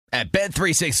At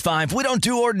Bet365, we don't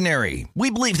do ordinary. We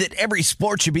believe that every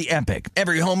sport should be epic.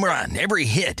 Every home run, every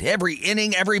hit, every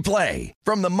inning, every play.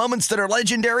 From the moments that are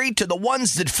legendary to the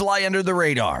ones that fly under the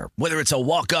radar. Whether it's a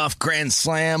walk-off grand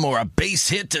slam or a base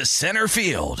hit to center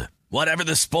field. Whatever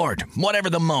the sport, whatever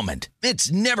the moment.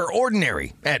 It's never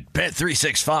ordinary at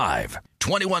Bet365.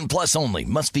 21 plus only.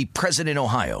 Must be present in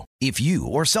Ohio. If you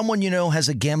or someone you know has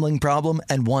a gambling problem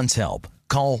and wants help,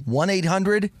 call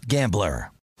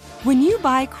 1-800-GAMBLER. When you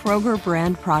buy Kroger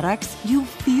brand products, you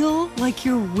feel like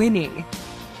you're winning.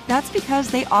 That's because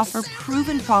they offer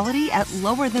proven quality at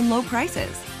lower than low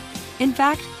prices. In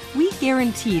fact, we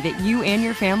guarantee that you and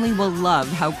your family will love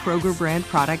how Kroger brand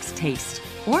products taste,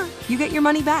 or you get your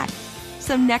money back.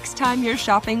 So next time you're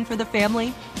shopping for the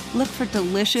family, look for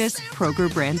delicious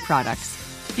Kroger brand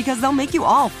products, because they'll make you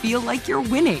all feel like you're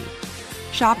winning.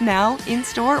 Shop now,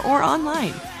 in-store, or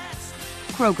online.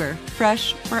 Kroger,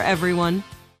 fresh for everyone.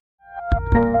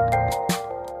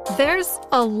 There's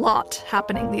a lot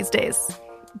happening these days,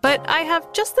 but I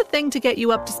have just the thing to get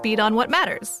you up to speed on what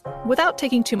matters, without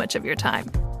taking too much of your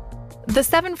time. The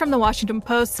 7 from the Washington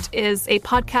Post is a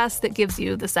podcast that gives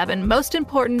you the 7 most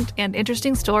important and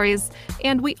interesting stories,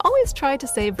 and we always try to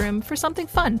save room for something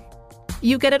fun.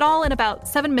 You get it all in about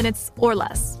 7 minutes or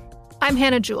less. I'm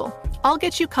Hannah Jewell. I'll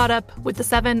get you caught up with the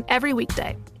 7 every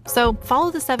weekday. So follow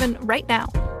the 7 right now.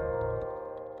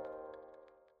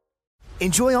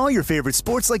 Enjoy all your favorite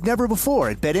sports like never before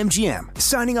at BetMGM.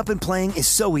 Signing up and playing is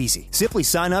so easy. Simply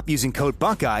sign up using code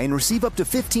Buckeye and receive up to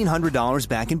 $1,500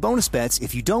 back in bonus bets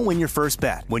if you don't win your first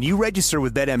bet. When you register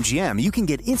with BetMGM, you can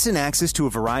get instant access to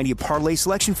a variety of parlay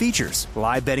selection features,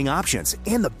 live betting options,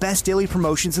 and the best daily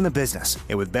promotions in the business.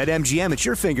 And with BetMGM at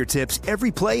your fingertips, every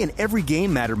play and every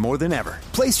game matter more than ever.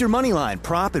 Place your moneyline,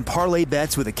 prop, and parlay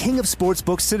bets with the king of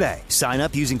sportsbooks today. Sign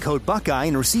up using code Buckeye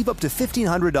and receive up to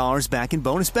 $1,500 back in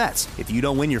bonus bets if you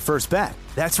don't win your first bet.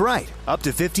 That's right, up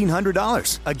to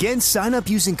 $1,500. Again, sign up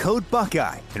using code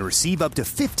Buckeye and receive up to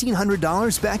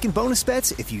 $1,500 back in bonus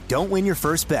bets if you don't win your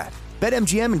first bet.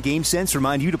 BetMGM and GameSense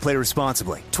remind you to play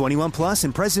responsibly. 21 plus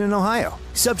and present in Ohio.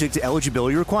 Subject to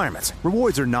eligibility requirements.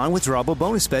 Rewards are non-withdrawable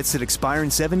bonus bets that expire in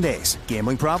 7 days.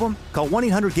 Gambling problem? Call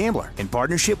 1-800-GAMBLER in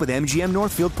partnership with MGM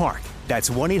Northfield Park. That's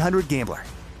 1-800-GAMBLER.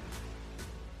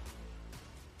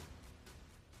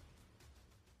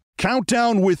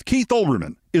 Countdown with Keith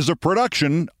Olbermann is a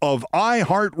production of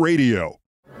iHeartRadio.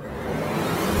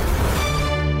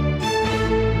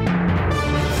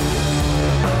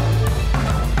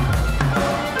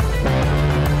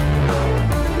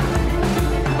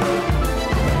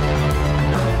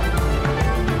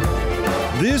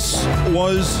 This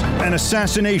was an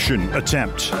assassination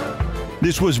attempt.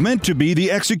 This was meant to be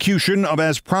the execution of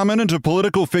as prominent a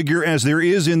political figure as there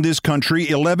is in this country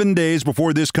 11 days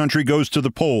before this country goes to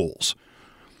the polls.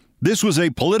 This was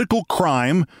a political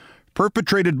crime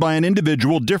perpetrated by an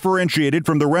individual differentiated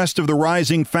from the rest of the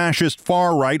rising fascist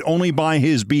far right only by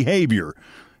his behavior,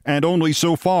 and only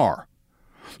so far.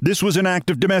 This was an act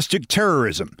of domestic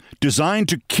terrorism designed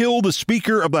to kill the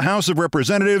Speaker of the House of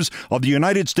Representatives of the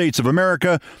United States of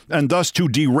America and thus to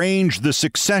derange the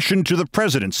succession to the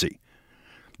presidency.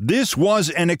 This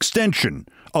was an extension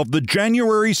of the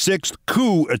January 6th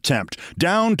coup attempt,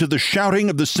 down to the shouting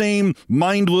of the same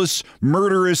mindless,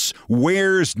 murderous,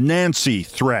 "Where's Nancy?"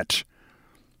 threat.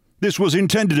 This was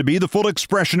intended to be the full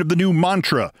expression of the new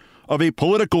mantra of a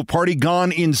political party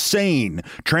gone insane,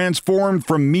 transformed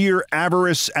from mere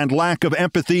avarice and lack of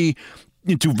empathy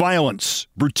into violence,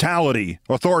 brutality,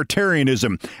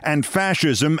 authoritarianism, and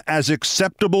fascism as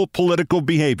acceptable political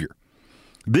behavior.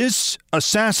 This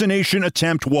assassination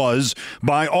attempt was,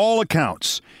 by all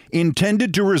accounts,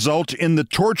 intended to result in the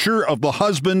torture of the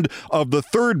husband of the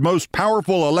third most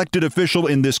powerful elected official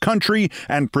in this country,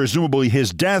 and presumably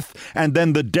his death, and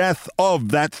then the death of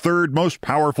that third most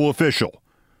powerful official.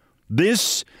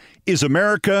 This is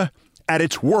America at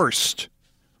its worst,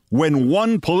 when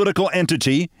one political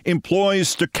entity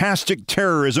employs stochastic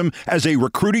terrorism as a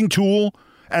recruiting tool,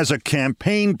 as a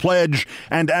campaign pledge,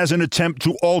 and as an attempt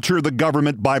to alter the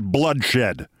government by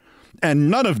bloodshed. And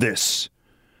none of this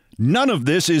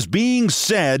is being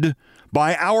said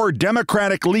by our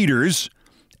Democratic leaders,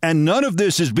 and none of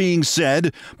this is being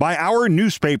said by our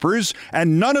newspapers,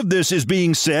 and none of this is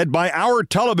being said by our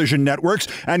television networks,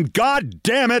 and God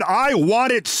damn it, I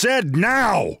want it said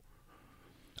now.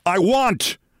 I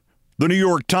want the New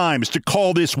York Times to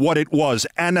call this what it was,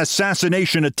 an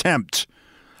assassination attempt.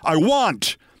 I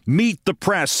want Meet the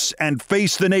Press and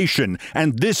Face the Nation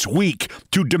and This Week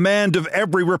to demand of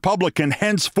every Republican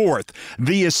henceforth,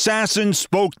 the assassin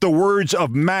spoke the words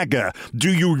of MAGA.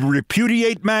 Do you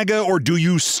repudiate MAGA or do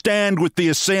you stand with the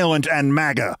assailant and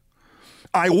MAGA?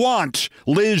 I want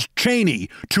Liz Cheney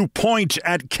to point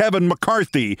at Kevin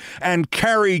McCarthy and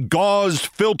Carrie Gauze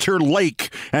Filter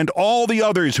Lake and all the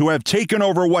others who have taken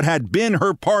over what had been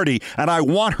her party, and I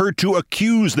want her to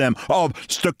accuse them of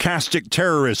stochastic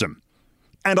terrorism.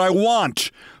 And I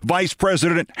want Vice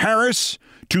President Harris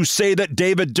to say that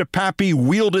David DePape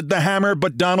wielded the hammer,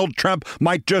 but Donald Trump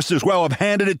might just as well have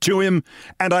handed it to him.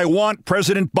 And I want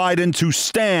President Biden to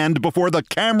stand before the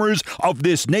cameras of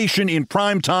this nation in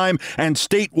prime time and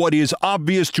state what is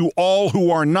obvious to all who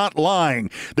are not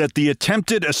lying, that the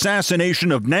attempted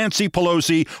assassination of Nancy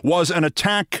Pelosi was an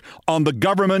attack on the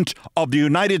government of the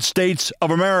United States of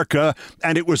America,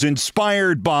 and it was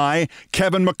inspired by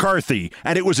Kevin McCarthy,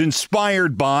 and it was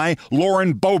inspired by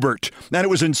Lauren Boebert, and it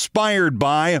was inspired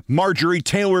by Marjorie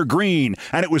Taylor Greene,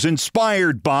 and it was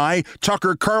inspired by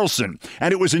Tucker Carlson,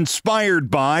 and it was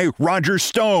inspired by Roger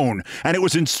Stone, and it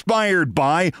was inspired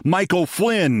by Michael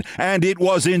Flynn, and it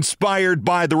was inspired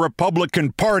by the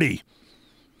Republican Party.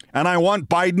 And I want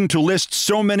Biden to list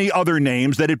so many other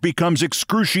names that it becomes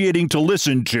excruciating to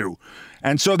listen to,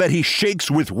 and so that he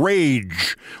shakes with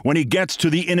rage when he gets to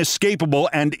the inescapable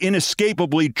and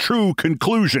inescapably true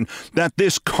conclusion that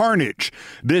this carnage,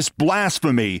 this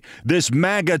blasphemy, this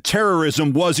MAGA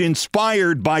terrorism was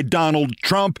inspired by Donald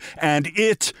Trump, and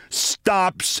it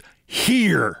stops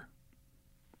here.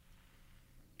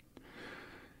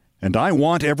 And I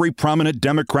want every prominent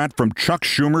Democrat from Chuck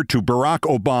Schumer to Barack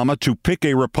Obama to pick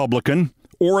a Republican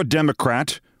or a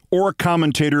Democrat or a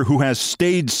commentator who has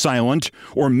stayed silent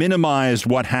or minimized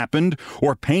what happened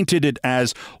or painted it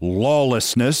as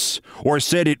lawlessness or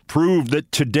said it proved that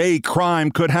today crime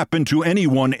could happen to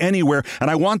anyone, anywhere. And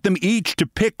I want them each to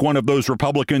pick one of those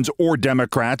Republicans or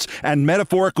Democrats and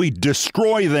metaphorically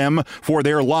destroy them for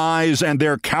their lies and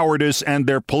their cowardice and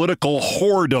their political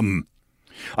whoredom.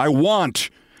 I want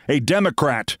a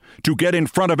Democrat to get in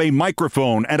front of a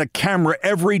microphone and a camera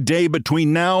every day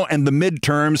between now and the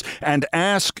midterms and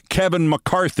ask Kevin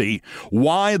McCarthy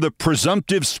why the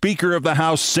presumptive Speaker of the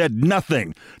House said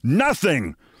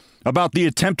nothing about the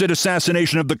attempted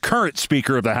assassination of the current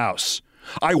Speaker of the House.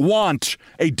 I want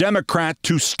a Democrat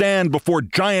to stand before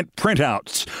giant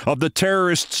printouts of the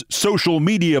terrorists' social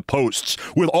media posts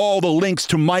with all the links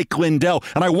to Mike Lindell.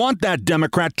 And I want that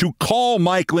Democrat to call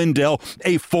Mike Lindell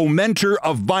a fomenter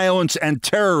of violence and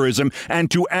terrorism and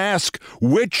to ask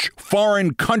which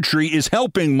foreign country is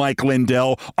helping Mike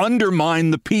Lindell undermine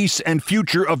the peace and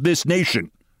future of this nation.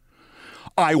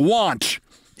 I want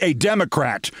a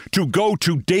Democrat to go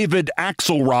to David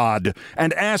Axelrod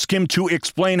and ask him to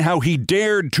explain how he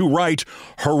dared to write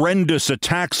horrendous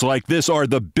attacks like this are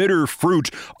the bitter fruit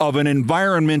of an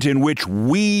environment in which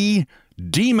we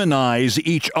demonize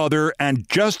each other and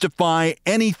justify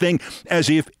anything, as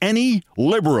if any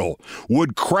liberal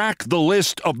would crack the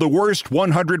list of the worst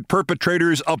 100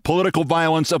 perpetrators of political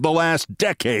violence of the last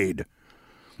decade.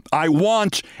 I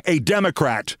want a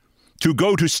Democrat to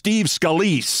go to Steve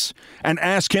Scalise and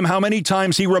ask him how many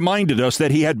times he reminded us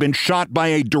that he had been shot by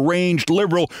a deranged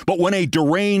liberal, but when a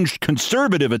deranged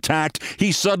conservative attacked,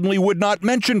 he suddenly would not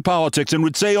mention politics and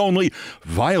would say only,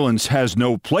 violence has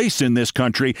no place in this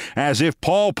country, as if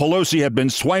Paul Pelosi had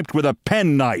been swiped with a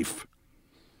penknife.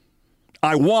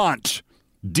 I want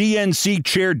DNC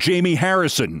Chair Jamie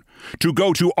Harrison to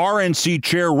go to RNC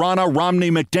Chair Ronna Romney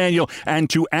McDaniel and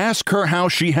to ask her how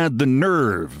she had the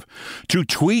nerve to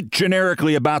tweet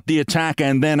generically about the attack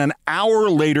and then an hour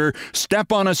later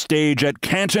step on a stage at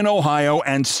Canton, Ohio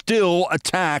and still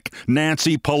attack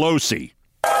Nancy Pelosi.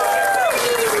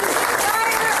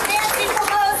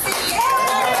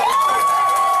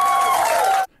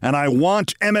 And I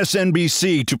want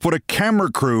MSNBC to put a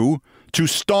camera crew to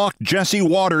stalk Jesse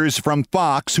Waters from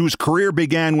Fox, whose career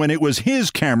began when it was his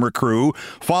camera crew,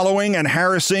 following and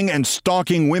harassing and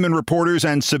stalking women reporters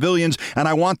and civilians, and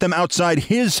I want them outside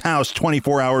his house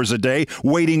 24 hours a day,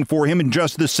 waiting for him in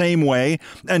just the same way,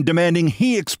 and demanding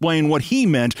he explain what he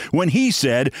meant when he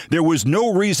said there was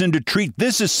no reason to treat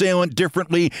this assailant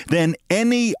differently than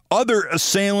any other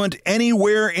assailant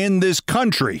anywhere in this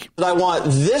country. I want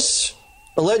this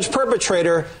alleged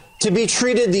perpetrator to be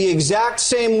treated the exact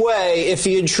same way if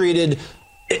he had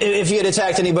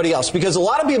attacked anybody else, because a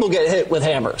lot of people get hit with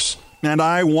hammers. And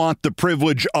I want the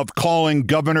privilege of calling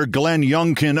Governor Glenn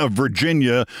Youngkin of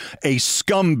Virginia a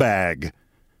scumbag.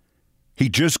 He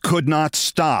just could not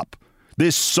stop.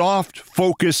 This soft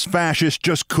focus fascist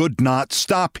just could not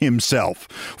stop himself.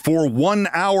 For 1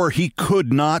 hour, he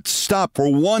could not stop.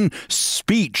 For one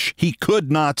speech, he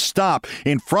could not stop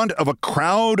in front of a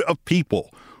crowd of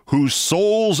people whose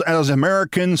souls as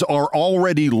Americans are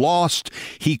already lost.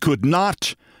 He could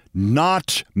not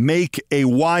not make a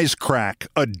wisecrack,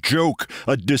 a joke,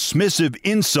 a dismissive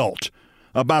insult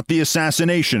about the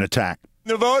assassination attack.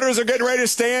 The voters are getting ready to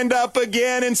stand up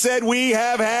again and said, we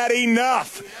have had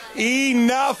enough.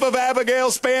 Enough of Abigail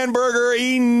Spanberger.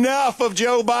 Enough of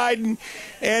Joe Biden.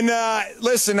 And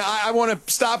listen, I want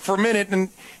to stop for a minute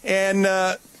and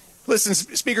listen,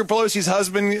 Speaker Pelosi's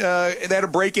husband, they had a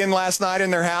break-in last night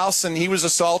in their house, and he was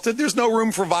assaulted. There's no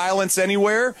room for violence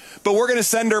anywhere, but we're going to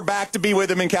send her back to be with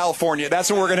him in California.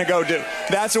 That's what we're going to go do.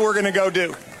 That's what we're going to go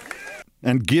do.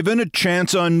 And given a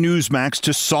chance on Newsmax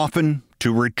to soften,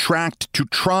 to retract, to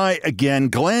try again,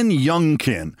 Glenn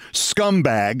Youngkin,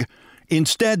 scumbag,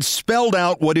 instead spelled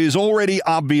out what is already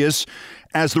obvious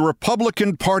as the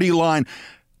Republican Party line.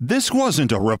 This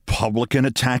wasn't a Republican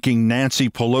attacking Nancy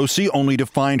Pelosi only to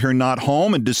find her not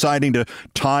home and deciding to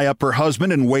tie up her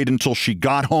husband and wait until she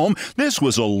got home. This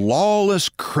was a lawless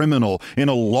criminal in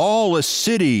a lawless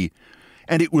city,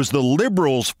 and it was the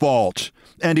liberals' fault,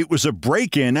 and it was a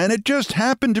break-in, and it just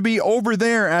happened to be over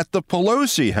there at the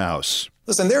Pelosi house.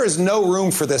 Listen, there is no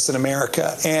room for this in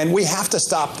America, and we have to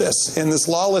stop this. And this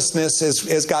lawlessness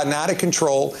has gotten out of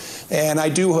control. And I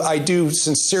do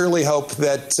sincerely hope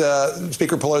that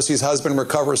Speaker Pelosi's husband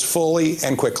recovers fully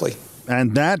and quickly.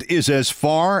 And that is as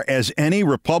far as any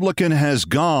Republican has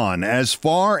gone, as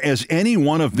far as any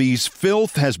one of these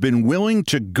filth has been willing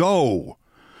to go.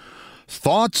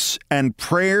 Thoughts and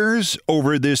prayers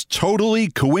over this totally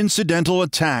coincidental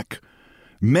attack.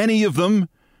 Many of them,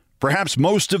 perhaps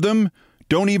most of them,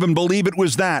 don't even believe it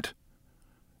was that.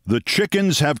 The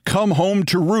chickens have come home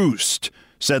to roost,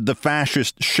 said the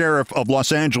fascist sheriff of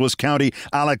Los Angeles County,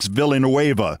 Alex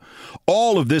Villanueva.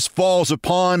 All of this falls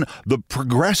upon the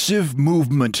progressive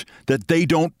movement that they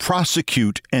don't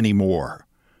prosecute anymore.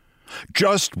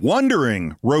 Just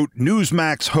wondering, wrote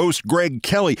Newsmax host Greg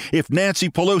Kelly, if Nancy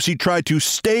Pelosi tried to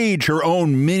stage her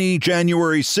own mini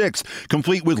January 6th,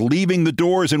 complete with leaving the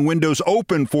doors and windows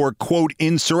open for, quote,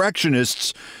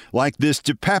 insurrectionists like this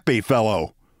DePape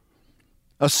fellow.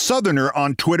 A Southerner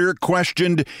on Twitter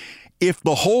questioned if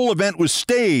the whole event was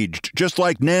staged, just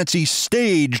like Nancy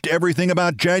staged everything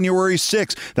about January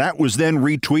 6th. That was then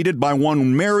retweeted by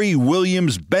one Mary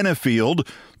Williams Benefield,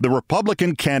 the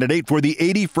Republican candidate for the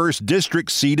 81st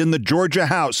District seat in the Georgia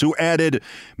House, who added,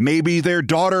 maybe their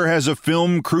daughter has a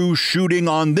film crew shooting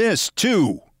on this,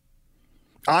 too.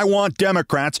 I want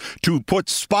Democrats to put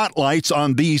spotlights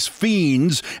on these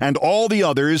fiends and all the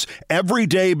others every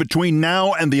day between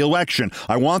now and the election.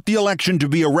 I want the election to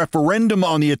be a referendum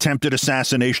on the attempted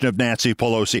assassination of Nancy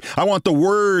Pelosi. I want the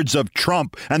words of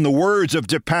Trump and the words of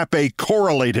DePape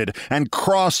correlated and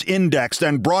cross-indexed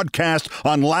and broadcast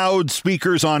on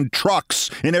loudspeakers on trucks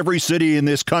in every city in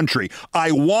this country.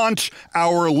 I want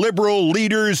our liberal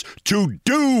leaders to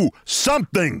do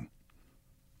something.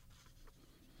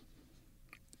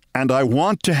 And I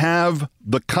want to have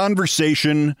the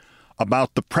conversation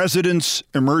about the president's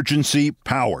emergency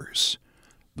powers.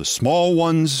 The small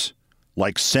ones,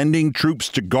 like sending troops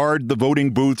to guard the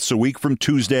voting booths a week from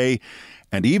Tuesday,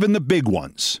 and even the big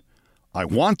ones. I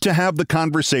want to have the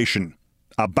conversation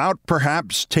about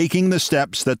perhaps taking the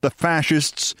steps that the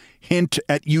fascists hint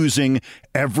at using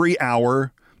every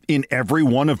hour in every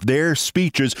one of their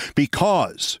speeches,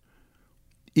 because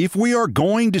if we are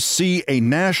going to see a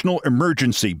national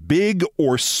emergency, big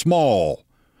or small,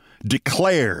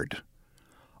 declared,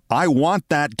 I want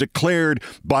that declared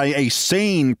by a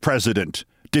sane president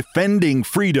defending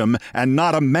freedom and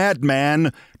not a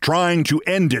madman trying to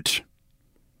end it.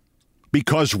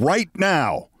 Because right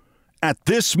now, at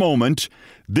this moment,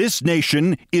 this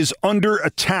nation is under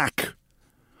attack.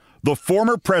 The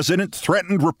former president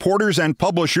threatened reporters and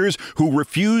publishers who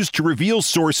refused to reveal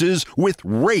sources with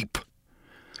rape.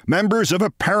 Members of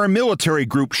a paramilitary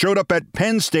group showed up at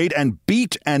Penn State and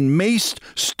beat and maced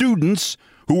students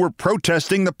who were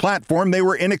protesting the platform they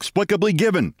were inexplicably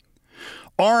given.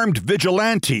 Armed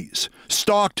vigilantes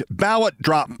stalked ballot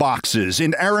drop boxes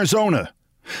in Arizona.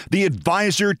 The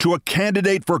advisor to a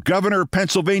candidate for governor of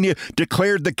Pennsylvania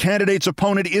declared the candidate's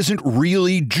opponent isn't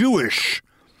really Jewish.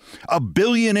 A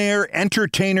billionaire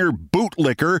entertainer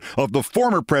bootlicker of the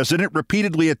former president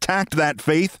repeatedly attacked that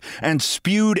faith and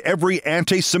spewed every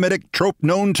anti-Semitic trope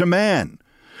known to man.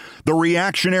 The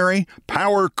reactionary,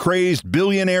 power-crazed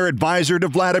billionaire advisor to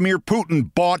Vladimir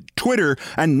Putin bought Twitter,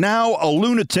 and now a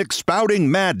lunatic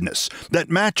spouting madness that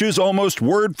matches almost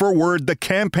word for word the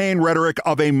campaign rhetoric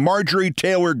of a Marjorie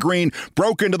Taylor Greene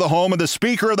broke into the home of the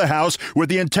Speaker of the House with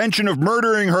the intention of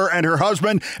murdering her and her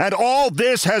husband, and all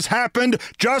this has happened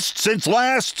just since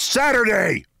last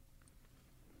Saturday.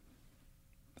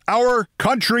 Our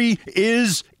country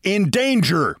is in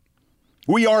danger.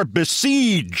 We are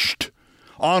besieged.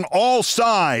 on all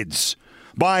sides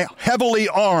by heavily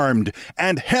armed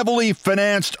and heavily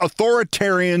financed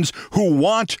authoritarians who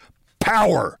want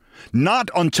power, not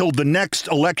until the next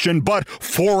election, but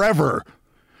forever,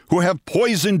 who have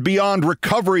poisoned beyond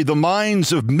recovery the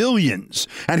minds of millions,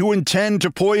 and who intend to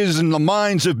poison the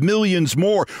minds of millions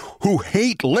more, who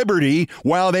hate liberty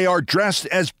while they are dressed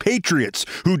as patriots,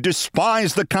 who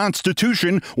despise the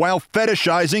Constitution while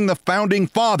fetishizing the Founding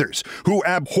Fathers, who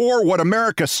abhor what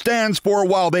America stands for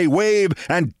while they wave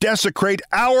and desecrate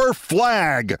our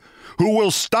flag, who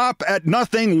will stop at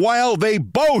nothing while they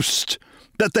boast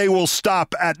that they will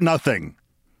stop at nothing.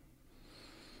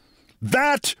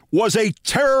 That was a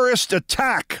terrorist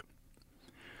attack.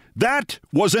 That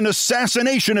was an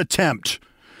assassination attempt.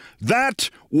 That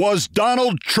was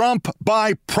Donald Trump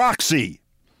by proxy.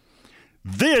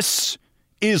 This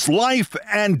is life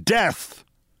and death.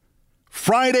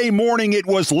 Friday morning, it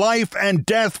was life and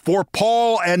death for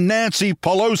Paul and Nancy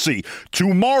Pelosi.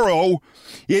 Tomorrow,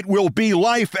 it will be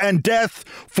life and death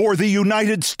for the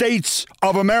United States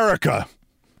of America.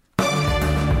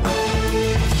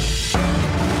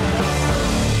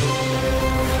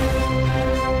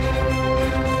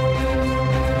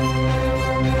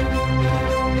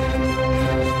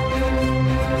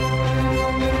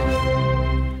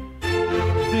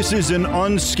 This is an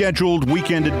unscheduled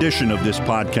weekend edition of this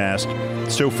podcast,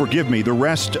 so forgive me. The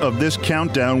rest of this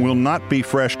countdown will not be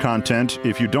fresh content.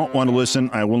 If you don't want to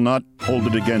listen, I will not hold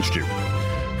it against you.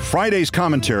 Friday's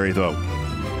commentary, though,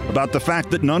 about the fact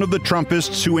that none of the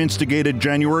Trumpists who instigated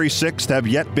January 6th have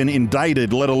yet been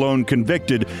indicted, let alone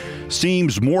convicted,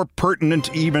 seems more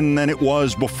pertinent even than it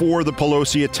was before the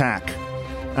Pelosi attack.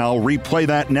 I'll replay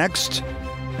that next,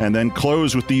 and then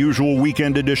close with the usual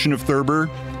weekend edition of Thurber.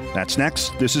 That's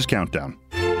next. This is Countdown.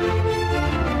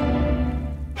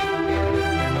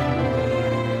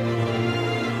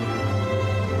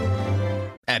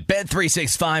 At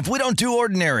Bet365, we don't do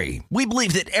ordinary. We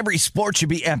believe that every sport should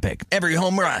be epic. Every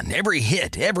home run, every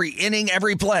hit, every inning,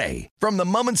 every play. From the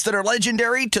moments that are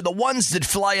legendary to the ones that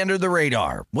fly under the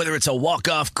radar. Whether it's a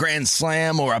walk-off grand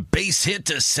slam or a base hit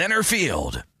to center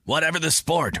field. Whatever the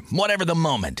sport, whatever the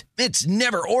moment, it's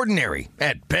never ordinary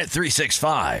at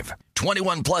Bet365.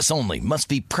 21 plus only. Must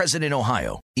be present in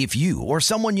Ohio. If you or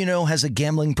someone you know has a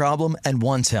gambling problem and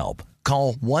wants help,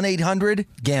 call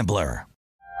 1-800-GAMBLER.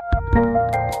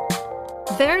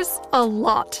 There's a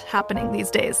lot happening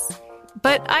these days,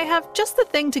 but I have just the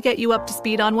thing to get you up to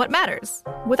speed on what matters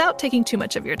without taking too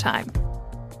much of your time.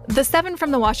 The 7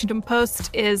 from the Washington Post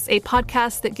is a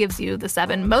podcast that gives you the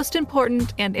 7 most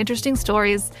important and interesting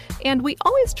stories, and we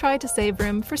always try to save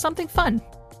room for something fun.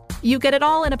 You get it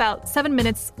all in about 7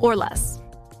 minutes or less.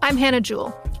 I'm Hannah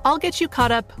Jewell. I'll get you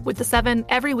caught up with the 7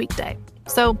 every weekday.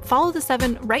 So follow the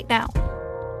 7 right now.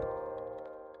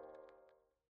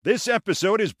 This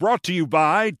episode is brought to you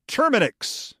by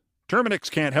Terminix. Terminix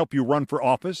can't help you run for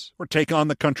office or take on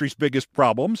the country's biggest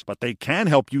problems, but they can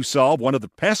help you solve one of the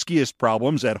peskiest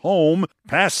problems at home,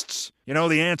 pests. You know,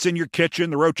 the ants in your kitchen,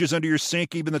 the roaches under your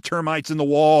sink, even the termites in the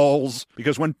walls.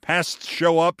 Because when pests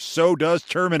show up, so does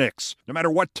Terminix. No matter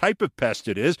what type of pest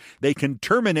it is, they can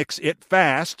Terminix it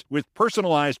fast with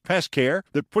personalized pest care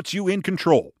that puts you in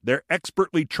control. Their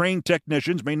expertly trained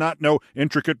technicians may not know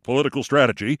intricate political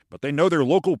strategy, but they know their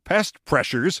local pest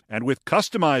pressures, and with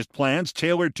customized plans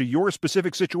tailored to your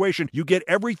specific situation, you get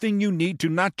everything you need to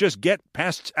not just get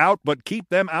pests out, but keep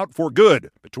them out for good.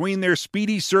 Between their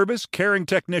speedy service, caring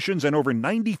technicians, and over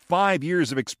 95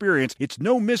 years of experience, it's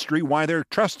no mystery why they're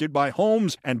trusted by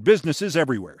homes and businesses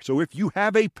everywhere. So if you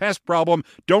have a pest problem,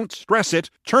 don't stress it,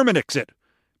 Terminix it.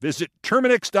 Visit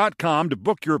Terminix.com to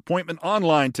book your appointment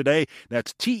online today.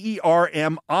 That's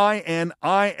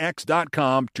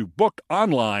TERMINIX.com to book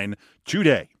online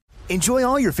today. Enjoy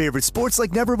all your favorite sports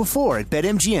like never before at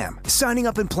BetMGM. Signing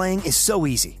up and playing is so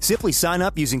easy. Simply sign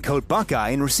up using code Buckeye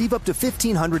and receive up to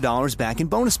 $1,500 back in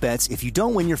bonus bets if you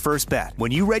don't win your first bet.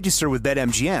 When you register with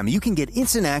BetMGM, you can get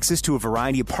instant access to a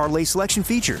variety of parlay selection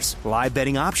features, live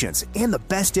betting options, and the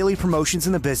best daily promotions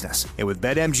in the business. And with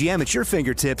BetMGM at your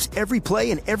fingertips, every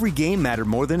play and every game matter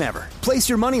more than ever. Place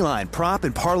your moneyline, prop,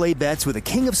 and parlay bets with the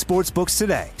king of sportsbooks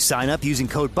today. Sign up using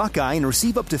code Buckeye and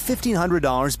receive up to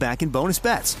 $1,500 back in bonus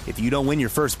bets if you don't win your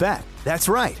first bet. That's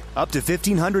right, up to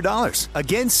 $1,500.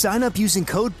 Again, sign up using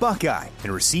code Buckeye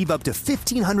and receive up to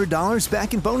 $1,500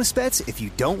 back in bonus bets if you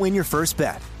don't win your first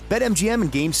bet. BetMGM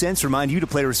and GameSense remind you to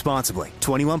play responsibly.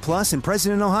 21 plus and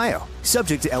present in Ohio.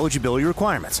 Subject to eligibility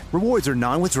requirements. Rewards are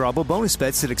non-withdrawable bonus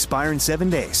bets that expire in 7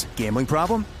 days. Gambling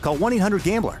problem? Call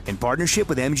 1-800-GAMBLER in partnership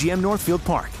with MGM Northfield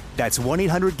Park. That's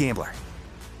 1-800-GAMBLER.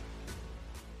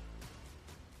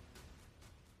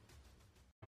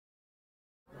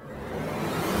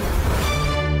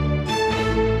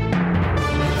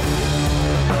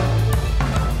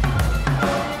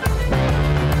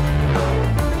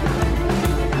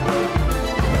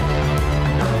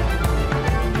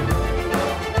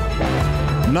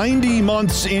 90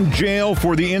 months in jail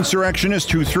for the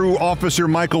insurrectionist who threw Officer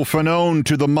Michael Fanone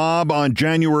to the mob on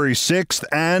January 6th,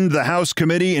 and the House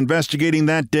committee investigating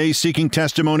that day seeking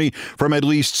testimony from at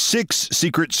least 6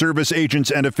 Secret Service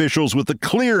agents and officials, with the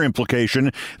clear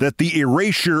implication that the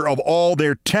erasure of all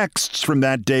their texts from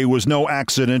that day was no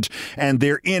accident, and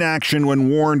their inaction when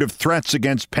warned of threats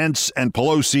against Pence and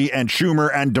Pelosi and Schumer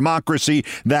and democracy,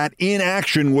 that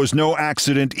inaction was no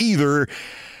accident either.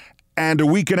 And a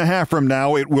week and a half from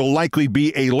now, it will likely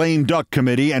be a lame duck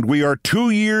committee, and we are 2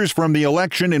 years from the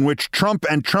election in which Trump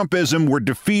and Trumpism were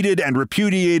defeated and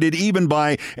repudiated even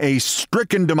by a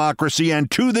stricken democracy, and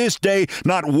to this day,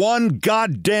 not one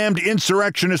goddamned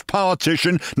insurrectionist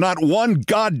politician, not one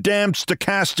goddamned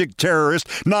stochastic terrorist,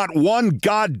 not one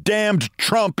goddamned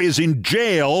Trump is in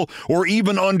jail or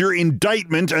even under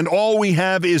indictment, and all we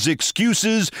have is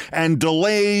excuses and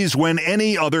delays when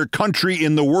any other country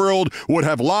in the world would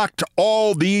have locked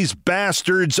all these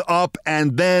bastards up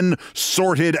and then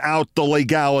sorted out the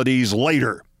legalities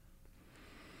later.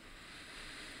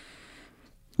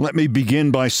 Let me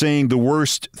begin by saying the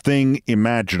worst thing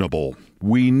imaginable.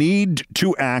 We need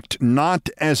to act not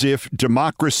as if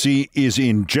democracy is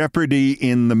in jeopardy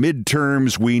in the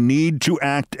midterms. We need to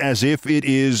act as if it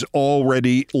is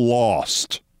already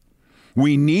lost.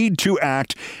 We need to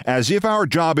act as if our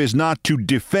job is not to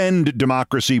defend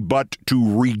democracy, but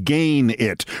to regain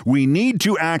it. We need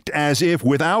to act as if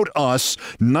without us,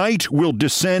 night will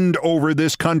descend over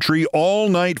this country all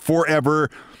night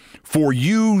forever. For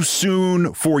you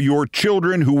soon, for your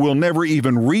children who will never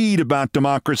even read about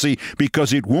democracy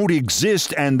because it won't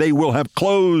exist and they will have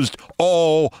closed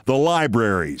all the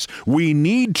libraries. We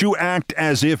need to act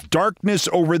as if darkness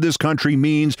over this country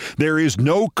means there is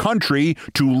no country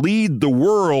to lead the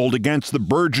world against the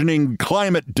burgeoning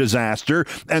climate disaster,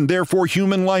 and therefore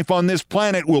human life on this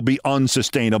planet will be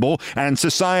unsustainable and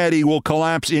society will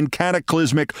collapse in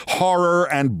cataclysmic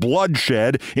horror and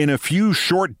bloodshed in a few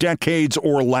short decades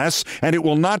or less. And it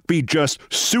will not be just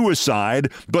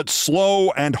suicide, but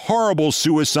slow and horrible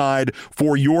suicide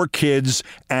for your kids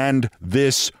and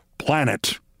this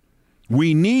planet.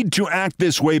 We need to act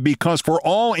this way because for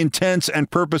all intents and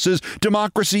purposes,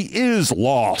 democracy is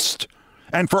lost.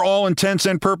 And for all intents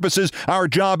and purposes, our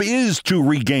job is to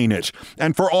regain it.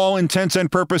 And for all intents and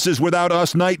purposes, without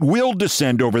us, night will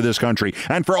descend over this country.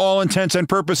 And for all intents and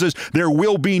purposes, there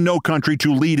will be no country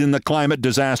to lead in the climate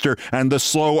disaster and the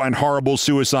slow and horrible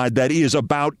suicide that is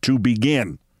about to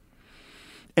begin.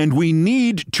 And we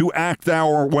need to act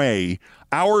our way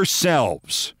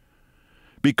ourselves,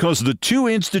 because the two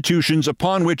institutions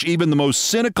upon which even the most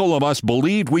cynical of us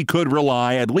believed we could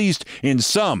rely, at least in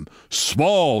some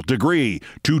small degree,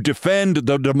 to defend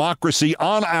the democracy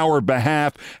on our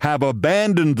behalf, have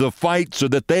abandoned the fight so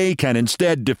that they can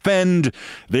instead defend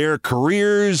their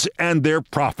careers and their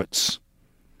profits.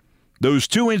 Those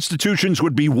two institutions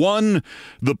would be, 1,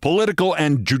 the political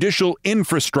and judicial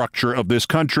infrastructure of this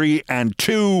country, and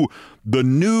 2, the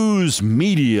news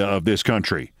media of this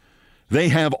country. They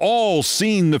have all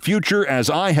seen the future as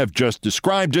I have just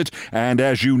described it, and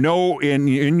as you know in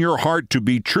your heart to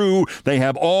be true, they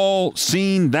have all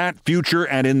seen that future,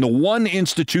 and in the one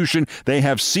institution, they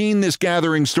have seen this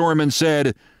gathering storm and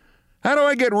said, how do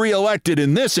I get reelected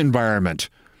in this environment?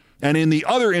 And in the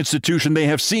other institution, they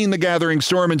have seen the gathering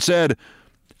storm and said,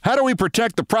 how do we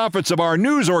protect the profits of our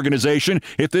news organization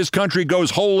if this country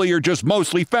goes wholly or just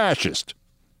mostly fascist?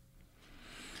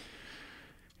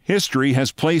 History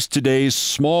has placed today's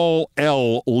small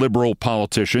L liberal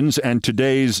politicians and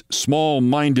today's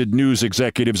small-minded news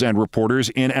executives and reporters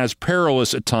in as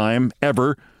perilous a time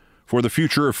ever for the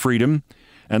future of freedom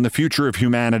and the future of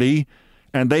humanity,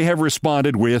 and they have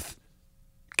responded with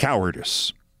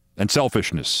cowardice and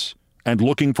selfishness and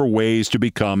looking for ways to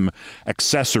become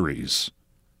accessories.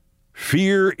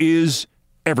 Fear is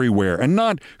everywhere, and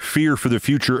not fear for the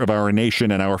future of our nation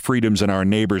and our freedoms and our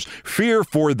neighbors, fear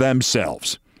for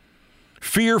themselves.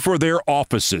 Fear for their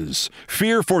offices,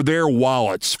 fear for their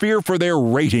wallets, fear for their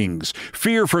ratings,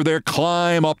 fear for their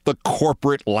climb up the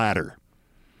corporate ladder.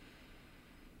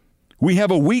 We have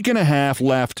a week and a half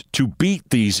left to beat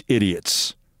these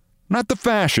idiots. Not the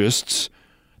fascists.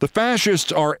 The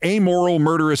fascists are amoral,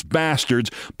 murderous bastards,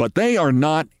 but they are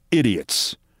not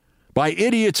idiots. By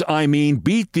idiots, I mean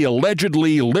beat the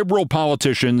allegedly liberal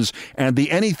politicians and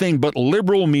the anything but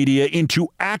liberal media into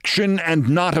action and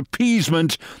not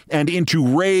appeasement, and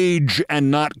into rage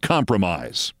and not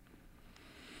compromise.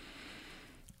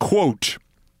 Quote,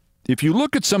 If you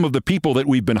look at some of the people that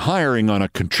we've been hiring on a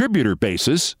contributor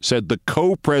basis, said the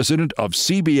co-president of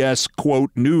CBS,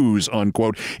 quote, news,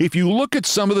 unquote, if you look at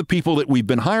some of the people that we've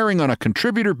been hiring on a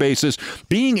contributor basis,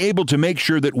 being able to make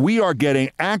sure that we are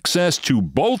getting access to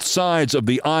both sides of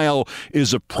the aisle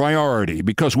is a priority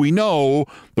because we know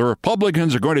the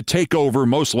Republicans are going to take over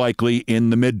most likely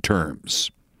in the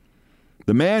midterms.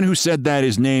 The man who said that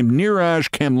is named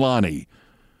Niraj Khemlani.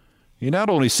 He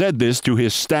not only said this to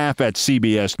his staff at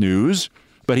CBS News,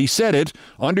 but he said it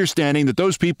understanding that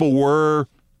those people were,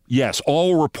 yes,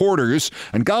 all reporters,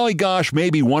 and golly gosh,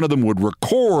 maybe one of them would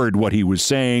record what he was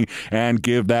saying and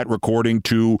give that recording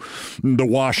to the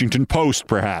Washington Post,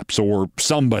 perhaps, or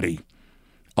somebody.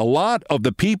 A lot of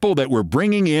the people that we're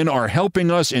bringing in are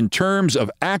helping us in terms of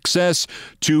access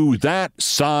to that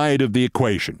side of the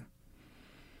equation.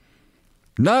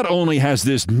 Not only has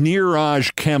this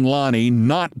Niraj Khemlani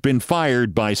not been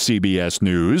fired by CBS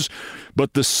News,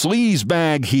 but the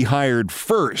sleazebag he hired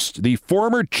first, the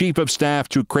former chief of staff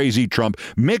to Crazy Trump,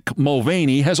 Mick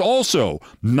Mulvaney, has also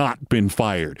not been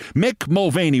fired. Mick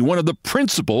Mulvaney, one of the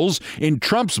principals in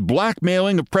Trump's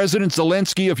blackmailing of President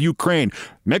Zelensky of Ukraine.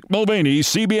 Mick Mulvaney,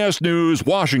 CBS News,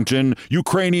 Washington,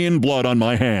 Ukrainian blood on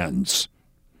my hands.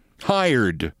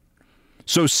 Hired.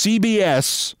 So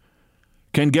CBS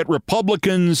can get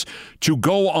Republicans to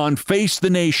go on Face the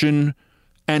Nation,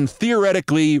 and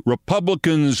theoretically,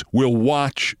 Republicans will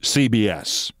watch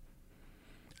CBS.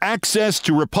 Access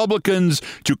to Republicans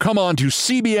to come on to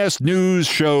CBS News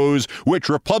shows which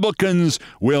Republicans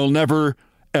will never,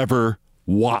 ever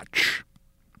watch.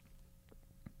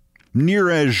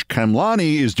 Niraj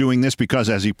Khemlani is doing this because,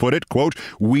 as he put it, quote,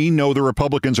 we know the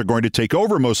Republicans are going to take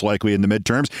over most likely in the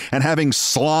midterms, and having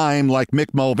slime like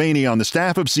Mick Mulvaney on the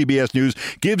staff of CBS News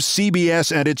gives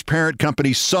CBS and its parent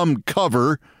company some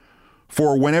cover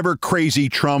for whenever Crazy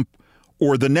Trump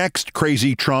or the next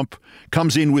Crazy Trump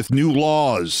comes in with new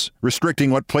laws restricting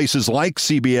what places like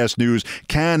CBS News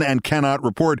can and cannot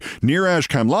report. Niraj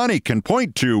Khemlani can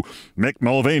point to Mick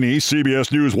Mulvaney,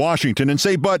 CBS News, Washington, and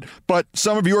say, but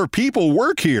some of your people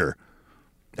work here.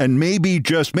 And maybe,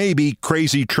 just maybe,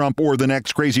 Crazy Trump or the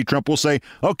next Crazy Trump will say,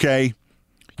 okay,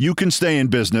 you can stay in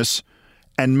business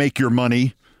and make your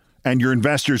money, and your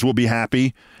investors will be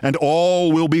happy, and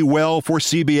all will be well for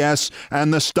CBS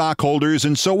and the stockholders.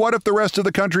 And so what if the rest of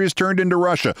the country is turned into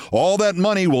Russia? All that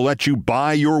money will let you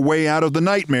buy your way out of the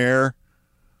nightmare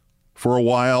for a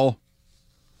while.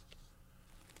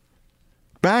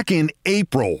 Back in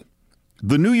April,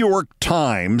 the New York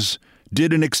Times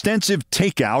did an extensive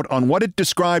takeout on what it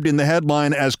described in the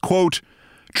headline as, quote,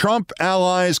 Trump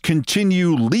allies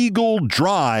continue legal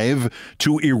drive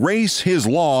to erase his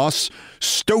loss,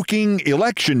 stoking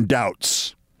election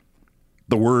doubts.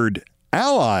 The word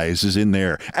allies is in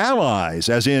there. Allies,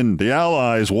 as in the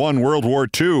Allies won World War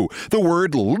II. The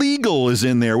word legal is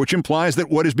in there, which implies that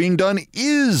what is being done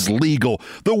is legal.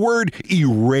 The word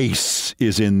erase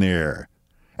is in there,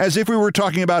 as if we were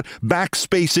talking about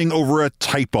backspacing over a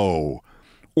typo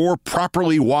or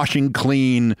properly washing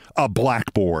clean a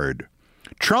blackboard.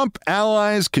 Trump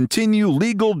allies continue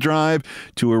legal drive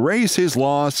to erase his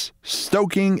loss,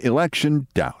 stoking election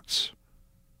doubts.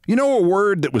 You know a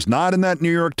word that was not in that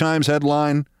New York Times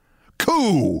headline?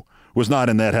 Coup was not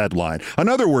in that headline.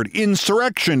 Another word,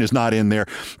 insurrection, is not in there.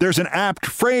 There's an apt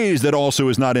phrase that also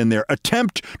is not in there.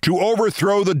 Attempt to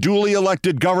overthrow the duly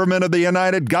elected government of the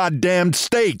United Goddamned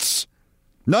States.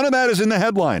 None of that is in the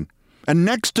headline. And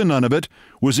next to none of it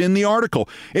was in the article.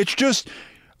 It's just,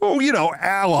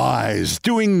 allies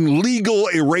doing legal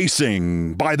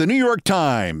erasing by the New York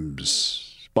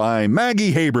Times, by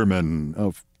Maggie Haberman,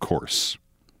 of course.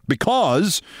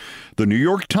 Because the New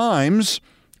York Times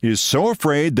is so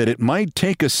afraid that it might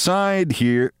take a side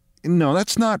here. No,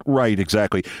 that's not right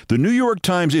exactly. The New York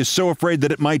Times is so afraid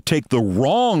that it might take the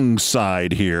wrong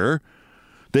side here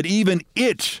that even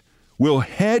it will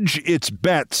hedge its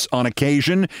bets on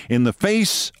occasion in the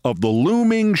face of the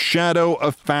looming shadow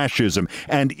of fascism,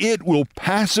 and it will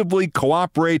passively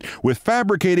cooperate with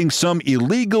fabricating some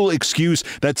illegal excuse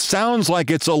that sounds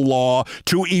like it's a law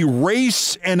to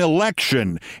erase an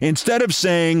election, instead of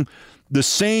saying the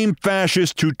same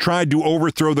fascists who tried to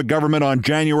overthrow the government on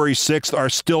January 6th are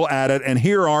still at it, and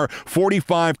here are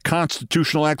 45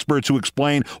 constitutional experts who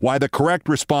explain why the correct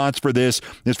response for this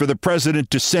is for the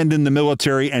president to send in the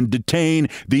military and detain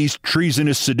these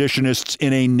treasonous seditionists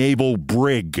in a naval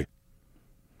brig.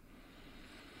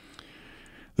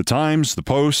 The Times, the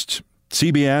Post,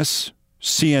 CBS,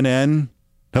 CNN.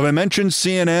 Have I mentioned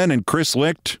CNN and Chris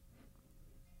Licht?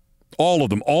 All of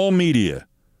them, all media.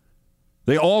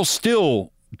 They all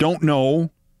still don't know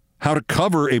how to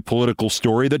cover a political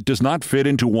story that does not fit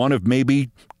into one of maybe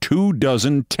 24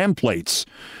 templates.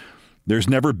 There's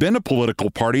never been a political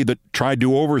party that tried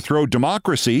to overthrow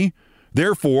democracy.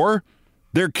 Therefore,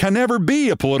 there can never be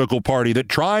a political party that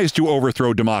tries to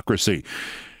overthrow democracy.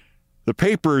 The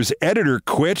paper's editor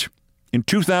quit in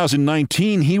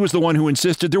 2019. He was the one who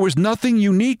insisted there was nothing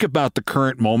unique about the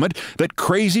current moment, that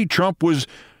crazy Trump was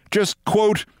just,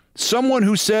 quote, someone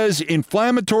who says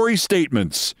inflammatory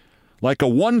statements, like a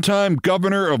one-time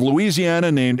governor of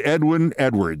Louisiana named Edwin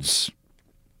Edwards.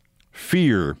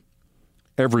 Fear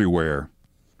everywhere.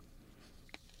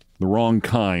 The wrong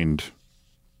kind.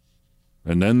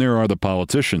 And then there are the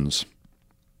politicians.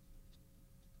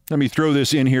 Let me throw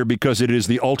this in here because it is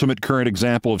the ultimate current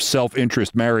example of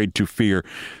self-interest married to fear.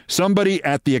 Somebody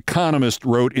at The Economist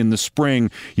wrote in the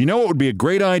spring, you know what would be a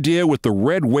great idea with the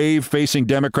red wave facing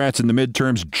Democrats in the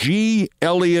midterms? G.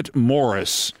 Elliott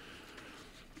Morris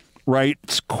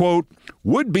writes, quote,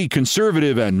 would-be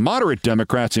conservative and moderate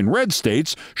Democrats in red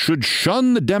states should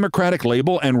shun the Democratic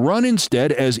label and run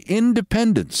instead as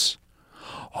independents.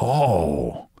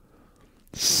 Oh,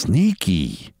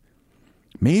 sneaky.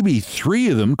 Maybe 3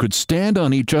 of them could stand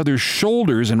on each other's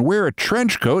shoulders and wear a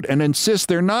trench coat and insist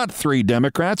they're not 3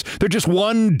 Democrats, they're just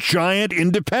one giant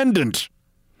independent.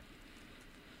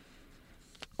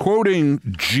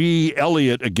 Quoting G.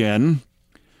 Elliott again,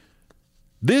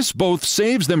 this both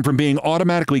saves them from being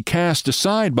automatically cast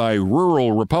aside by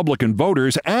rural Republican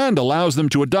voters and allows them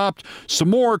to adopt some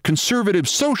more conservative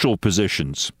social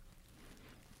positions.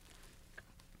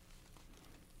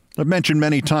 I've mentioned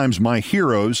many times my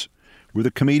heroes were the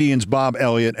comedians Bob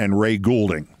Elliott and Ray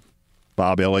Goulding.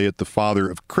 Bob Elliott, the father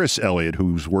of Chris Elliott,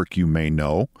 whose work you may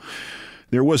know.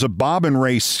 There was a Bob and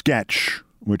Ray sketch,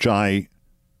 which I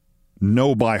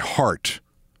know by heart,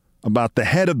 about the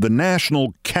head of the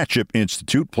National Ketchup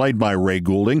Institute, played by Ray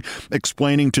Goulding,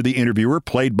 explaining to the interviewer,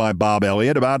 played by Bob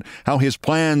Elliott, about how his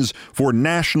plans for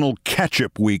National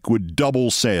Ketchup Week would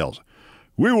double sales.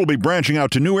 We will be branching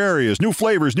out to new areas, new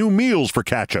flavors, new meals for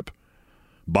ketchup.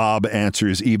 Bob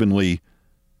answers evenly,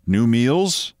 new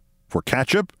meals for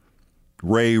ketchup?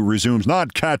 Ray resumes,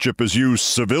 not ketchup as you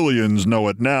civilians know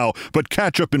it now, but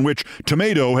ketchup in which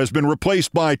tomato has been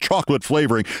replaced by chocolate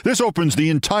flavoring. This opens the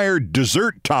entire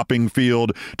dessert topping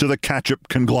field to the ketchup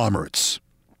conglomerates.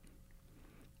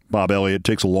 Bob Elliott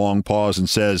takes a long pause and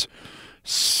says,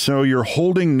 so you're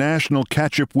holding National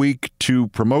Ketchup Week to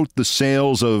promote the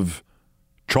sales of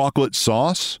chocolate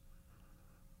sauce?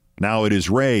 Now it is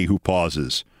Ray who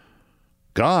pauses.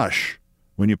 Gosh,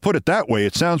 when you put it that way,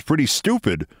 it sounds pretty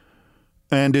stupid.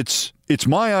 And it's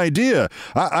my idea.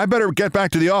 I better get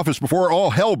back to the office before all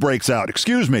hell breaks out.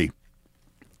 Excuse me.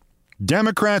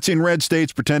 Democrats in red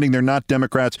states pretending they're not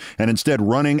Democrats and instead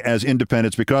running as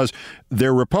independents because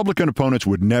their Republican opponents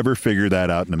would never figure that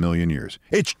out in a million years.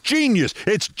 It's genius.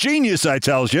 It's genius, I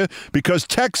tells you, because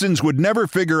Texans would never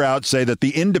figure out, say, that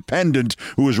the independent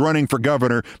who was running for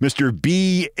governor, Mr.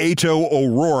 B. Ato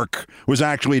O'Rourke, was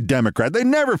actually a Democrat. They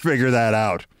never figure that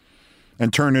out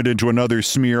and turn it into another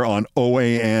smear on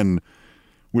OAN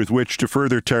with which to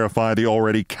further terrify the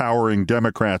already cowering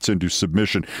Democrats into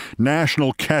submission.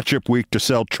 National Ketchup Week to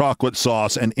sell chocolate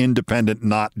sauce and independent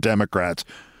not Democrats.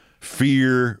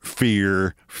 Fear,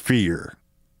 fear, fear.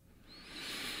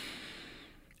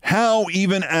 How,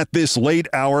 even at this late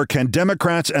hour, can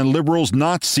Democrats and liberals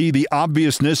not see the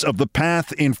obviousness of the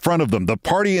path in front of them? The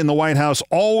party in the White House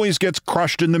always gets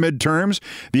crushed in the midterms.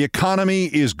 The economy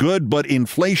is good, but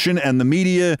inflation and the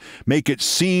media make it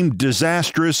seem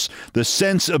disastrous. The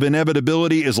sense of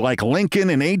inevitability is like Lincoln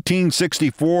in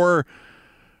 1864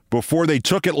 before they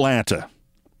took Atlanta.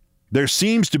 There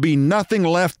seems to be nothing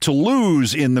left to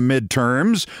lose in the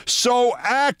midterms, so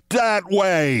act that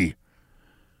way.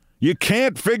 You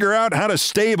can't figure out how to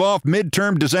stave off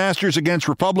midterm disasters against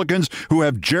Republicans who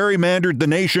have gerrymandered the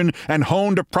nation and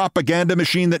honed a propaganda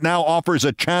machine that now offers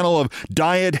a channel of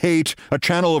diet hate, a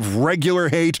channel of regular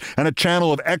hate, and a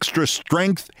channel of extra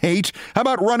strength hate. How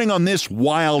about running on this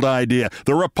wild idea?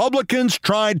 The Republicans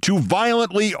tried to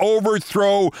violently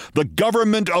overthrow the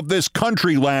government of this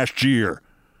country last year.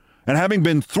 And having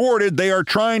been thwarted, they are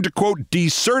trying to, quote,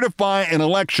 decertify an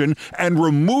election and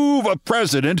remove a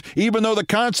president, even though the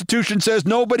Constitution says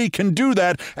nobody can do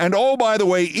that. And, oh, by the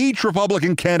way, each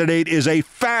Republican candidate is a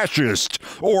fascist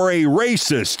or a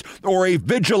racist or a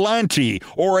vigilante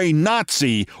or a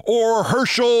Nazi or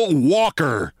Herschel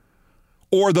Walker.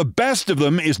 Or the best of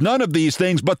them is none of these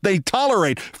things, but they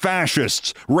tolerate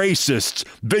fascists, racists,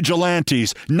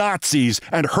 vigilantes, Nazis,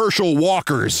 and Herschel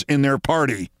Walkers in their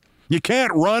party. You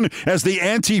can't run as the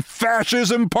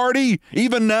anti-fascism party,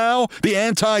 even now, the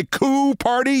anti-coup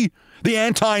party. The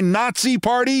anti-Nazi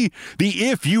party? The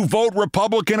if you vote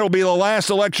Republican, it'll be the last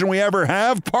election we ever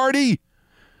have party?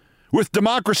 With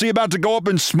democracy about to go up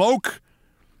in smoke?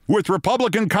 With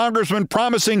Republican congressmen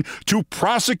promising to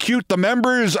prosecute the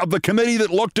members of the committee that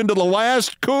looked into the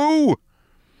last coup?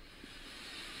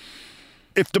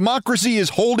 If democracy is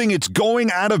holding its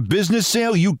going out of business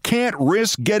sale, you can't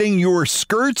risk getting your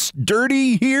skirts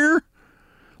dirty here?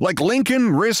 Like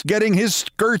Lincoln risked getting his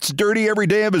skirts dirty every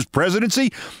day of his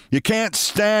presidency? You can't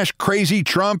stash crazy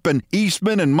Trump and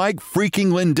Eastman and Mike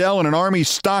freaking Lindell in an army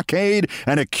stockade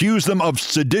and accuse them of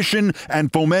sedition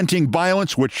and fomenting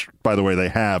violence, which, by the way, they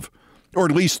have. Or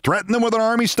at least threaten them with an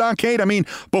army stockade? I mean,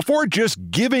 before just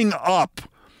giving up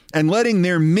and letting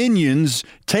their minions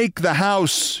take the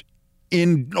House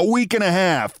in a week and a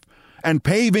half and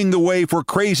paving the way for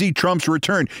crazy Trump's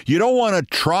return, you don't want to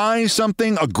try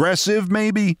something aggressive,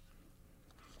 maybe?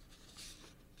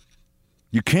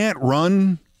 You can't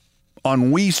run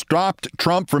on we stopped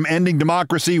Trump from ending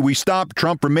democracy, we stopped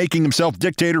Trump from making himself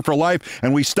dictator for life,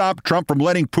 and we stopped Trump from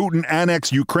letting Putin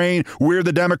annex Ukraine. We're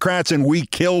the Democrats and we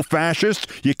kill fascists.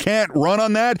 You can't run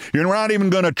on that? You're not even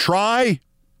going to try?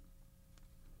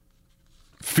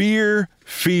 Fear,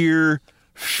 fear,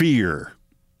 fear.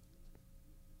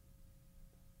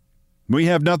 We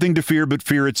have nothing to fear but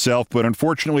fear itself, but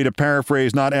unfortunately, to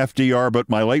paraphrase not FDR, but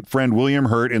my late friend William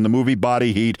Hurt in the movie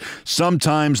Body Heat,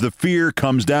 sometimes the fear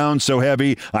comes down so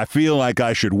heavy, I feel like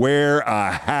I should wear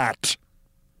a hat.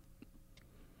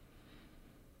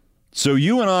 So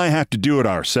you and I have to do it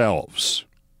ourselves.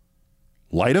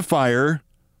 Light a fire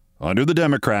under the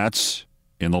Democrats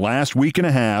in the last week and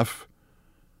a half,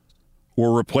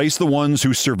 or replace the ones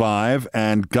who survive,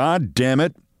 and God damn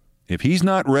it, if he's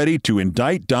not ready to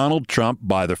indict Donald Trump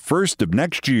by the 1st of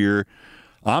next year,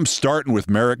 I'm starting with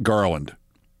Merrick Garland.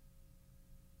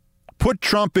 Put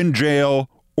Trump in jail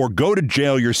or go to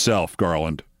jail yourself,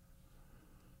 Garland.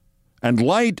 And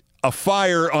light a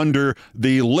fire under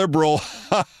the liberal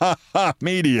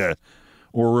media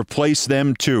or replace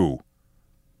them too.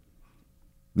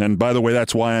 And by the way,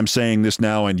 that's why I'm saying this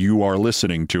now and you are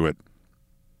listening to it.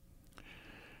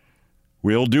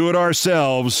 We'll do it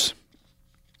ourselves.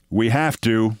 We have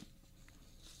to.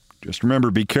 Just remember,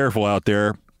 be careful out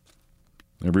there.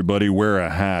 Everybody wear a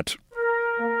hat.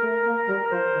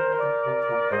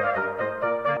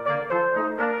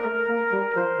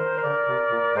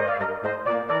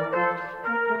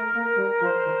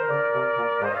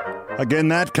 Again,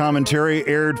 that commentary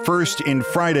aired first in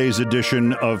Friday's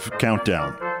edition of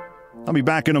Countdown. I'll be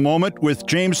back in a moment with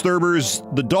James Thurber's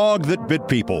The Dog That Bit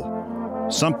People.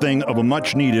 Something of a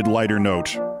much-needed lighter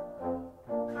note.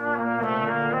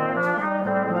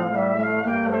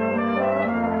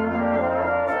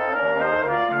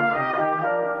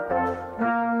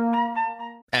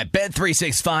 At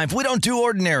Bet365, we don't do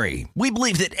ordinary. We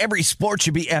believe that every sport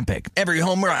should be epic. Every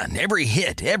home run, every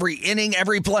hit, every inning,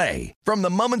 every play. From the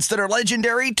moments that are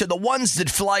legendary to the ones that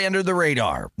fly under the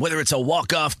radar. Whether it's a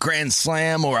walk-off grand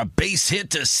slam or a base hit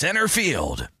to center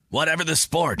field. Whatever the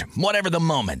sport, whatever the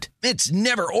moment. It's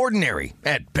never ordinary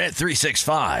at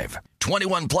Bet365.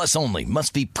 21 plus only.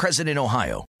 Must be present in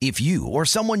Ohio. If you or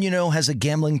someone you know has a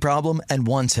gambling problem and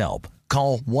wants help,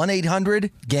 call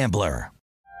 1-800-GAMBLER.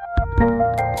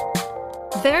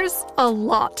 There's a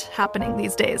lot happening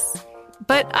these days,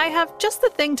 but I have just the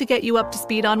thing to get you up to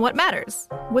speed on what matters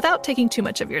without taking too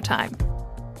much of your time.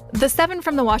 The 7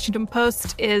 from the Washington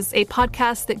Post is a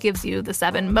podcast that gives you the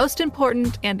 7 most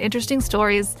important and interesting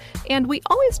stories, and we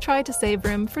always try to save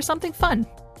room for something fun.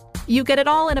 You get it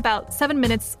all in about 7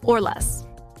 minutes or less.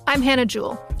 I'm Hannah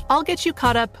Jewell. I'll get you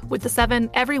caught up with the 7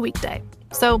 every weekday.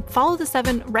 So follow the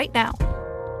 7 right now.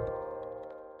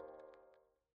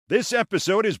 This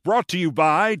episode is brought to you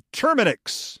by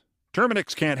Terminix.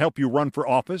 Terminix can't help you run for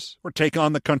office or take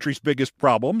on the country's biggest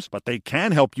problems, but they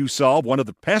can help you solve one of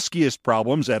the peskiest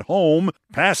problems at home,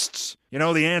 pests. You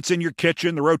know, the ants in your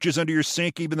kitchen, the roaches under your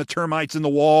sink, even the termites in the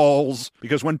walls.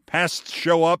 Because when pests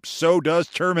show up, so does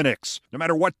Terminix. No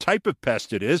matter what type of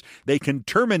pest it is, they can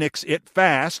Terminix it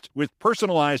fast with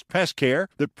personalized pest care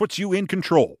that puts you in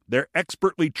control. Their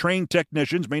expertly trained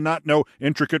technicians may not know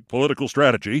intricate political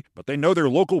strategy, but they know their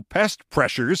local pest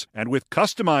pressures, and with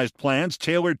customized plans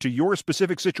tailored to your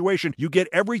specific situation, you get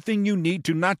everything you need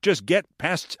to not just get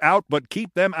pests out, but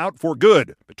keep them out for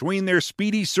good. Between their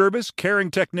speedy service,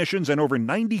 caring technicians, and over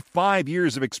 95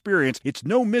 years of experience, it's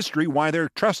no mystery why they're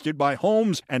trusted by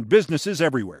homes and businesses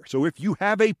everywhere. So if you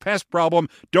have a pest problem,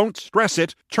 don't stress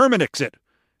it, Terminix it.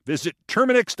 Visit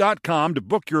Terminix.com to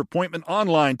book your appointment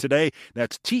online today.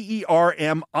 That's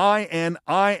Terminix.com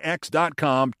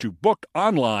to book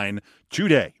online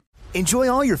today. Enjoy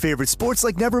all your favorite sports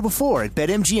like never before at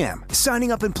BetMGM. Signing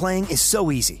up and playing is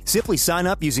so easy. Simply sign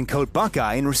up using code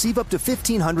Buckeye and receive up to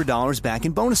 $1,500 back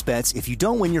in bonus bets if you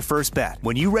don't win your first bet.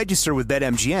 When you register with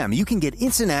BetMGM, you can get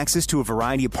instant access to a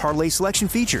variety of parlay selection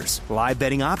features, live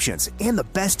betting options, and the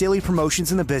best daily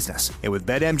promotions in the business. And with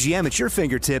BetMGM at your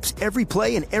fingertips, every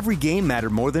play and every game matter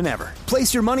more than ever.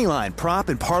 Place your moneyline, prop,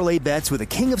 and parlay bets with the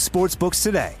king of sportsbooks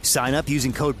today. Sign up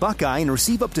using code Buckeye and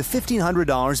receive up to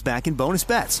 $1,500 back in bonus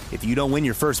bets if you don't win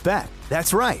your first bet.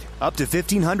 That's right, up to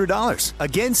 $1,500.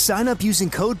 Again, sign up using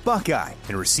code Buckeye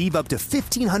and receive up to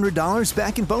 $1,500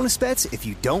 back in bonus bets if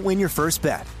you don't win your first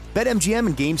bet. BetMGM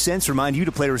and GameSense remind you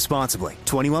to play responsibly.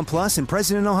 21 plus and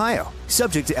present in Ohio.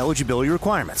 Subject to eligibility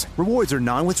requirements. Rewards are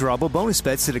non-withdrawable bonus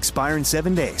bets that expire in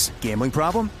 7 days. Gambling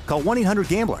problem? Call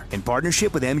 1-800-GAMBLER in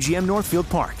partnership with MGM Northfield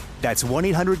Park. That's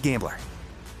 1-800-GAMBLER.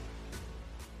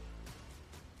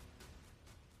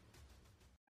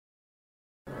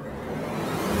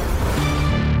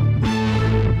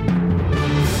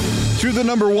 To the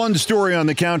number one story on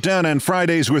the countdown and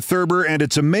Fridays with Thurber, and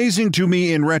it's amazing to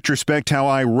me in retrospect how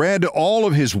I read all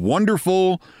of his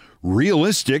wonderful,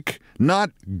 realistic, not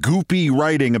goopy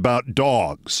writing about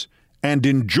dogs and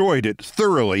enjoyed it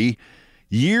thoroughly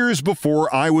years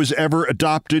before I was ever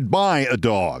adopted by a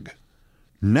dog.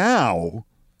 Now,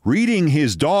 reading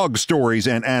his dog stories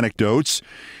and anecdotes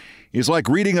is like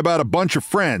reading about a bunch of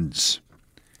friends.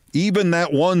 Even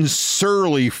that one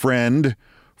surly friend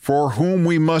for whom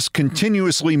we must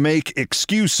continuously make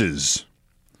excuses.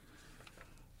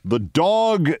 The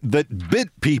Dog That Bit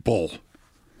People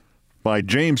by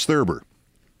James Thurber.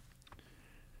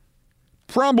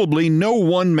 Probably no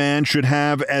one man should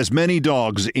have as many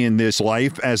dogs in this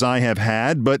life as I have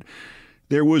had, but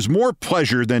there was more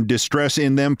pleasure than distress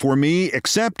in them for me,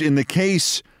 except in the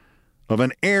case of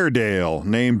an Airedale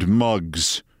named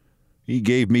Muggs. He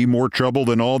gave me more trouble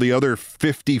than all the other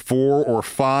 54 or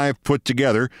 5 put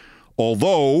together,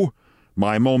 although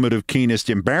my moment of keenest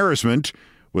embarrassment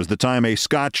was the time a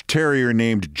Scotch Terrier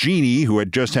named Jeannie, who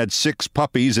had just had 6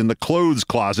 puppies in the clothes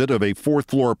closet of a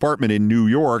 4th-floor apartment in New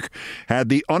York, had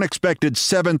the unexpected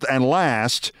 7th and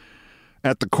last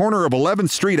at the corner of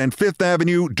 11th Street and 5th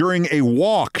Avenue during a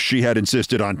walk she had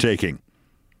insisted on taking.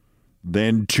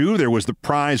 Then, too, there was the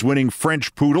prize-winning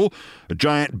French poodle, a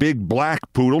giant big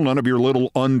black poodle, none of your little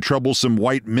untroublesome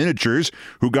white miniatures,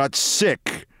 who got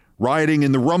sick riding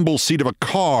in the rumble seat of a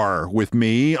car with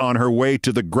me on her way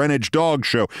to the Greenwich Dog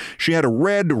Show. She had a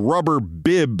red rubber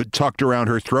bib tucked around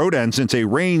her throat, and since a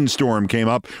rainstorm came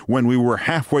up when we were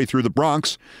halfway through the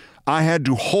Bronx, I had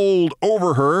to hold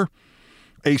over her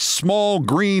a small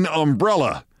green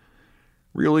umbrella,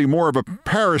 really more of a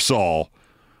parasol.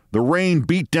 The rain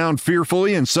beat down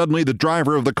fearfully, and suddenly the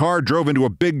driver of the car drove into a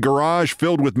big garage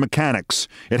filled with mechanics.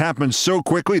 It happened so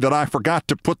quickly that I forgot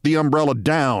to put the umbrella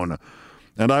down.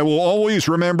 And I will always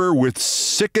remember with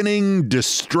sickening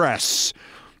distress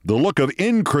the look of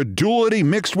incredulity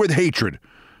mixed with hatred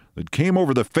that came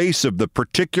over the face of the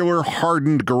particular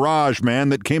hardened garage man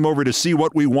that came over to see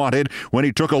what we wanted when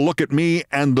he took a look at me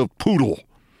and the poodle.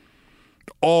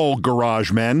 All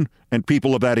garage men and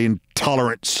people of that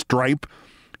intolerant stripe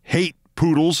hate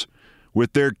poodles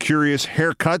with their curious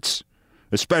haircuts,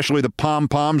 especially the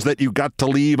pom-poms that you got to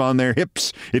leave on their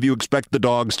hips if you expect the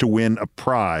dogs to win a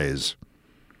prize.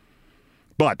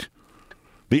 But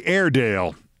the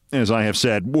Airedale, as I have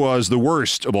said, was the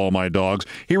worst of all my dogs.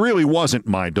 He really wasn't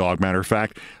my dog, matter of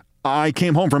fact. I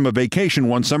came home from a vacation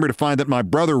one summer to find that my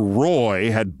brother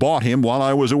Roy had bought him while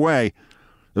I was away.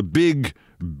 A big,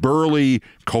 burly,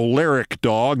 choleric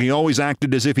dog. He always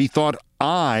acted as if he thought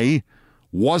I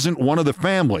wasn't one of the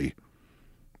family.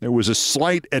 There was a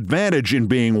slight advantage in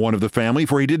being one of the family,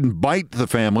 for he didn't bite the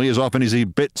family as often as he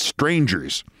bit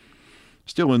strangers.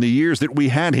 Still, in the years that we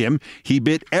had him, he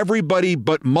bit everybody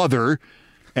but Mother,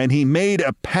 and he made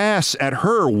a pass at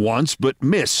her once but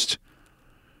missed.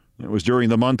 It was during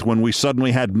the month when we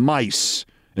suddenly had mice,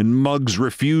 and Muggs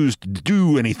refused to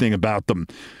do anything about them.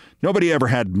 Nobody ever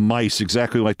had mice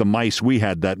exactly like the mice we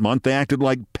had that month. They acted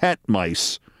like pet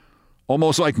mice.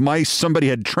 Almost like mice somebody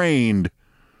had trained.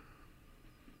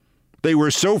 They were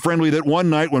so friendly that one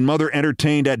night when Mother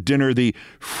entertained at dinner the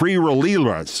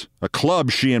Freeralilas, a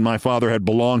club she and my father had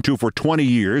belonged to for 20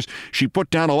 years, she put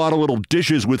down a lot of little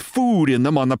dishes with food in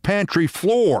them on the pantry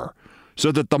floor so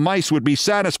that the mice would be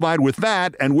satisfied with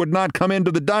that and would not come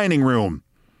into the dining room.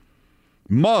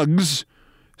 Muggs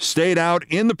stayed out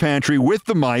in the pantry with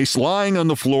the mice lying on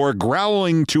the floor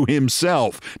growling to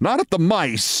himself, not at the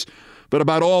mice, but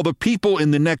about all the people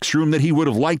in the next room that he would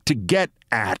have liked to get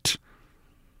at.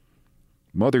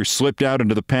 Mother slipped out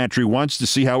into the pantry once to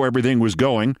see how everything was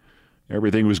going.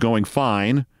 Everything was going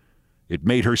fine. It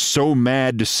made her so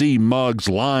mad to see Muggs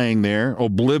lying there,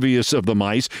 oblivious of the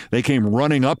mice. They came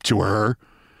running up to her,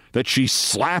 that she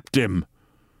slapped him.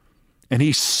 And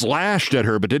he slashed at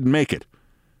her but didn't make it.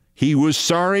 He was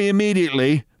sorry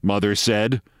immediately, Mother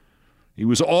said. He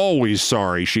was always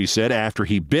sorry, she said, after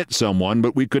he bit someone,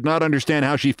 but we could not understand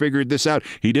how she figured this out.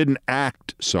 He didn't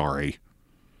act sorry.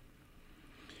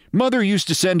 Mother used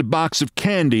to send a box of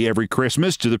candy every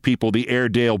Christmas to the people the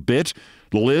Airedale bit.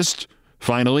 The list,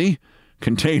 finally,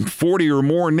 contained 40 or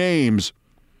more names.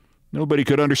 Nobody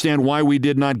could understand why we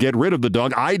did not get rid of the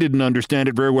dog. I didn't understand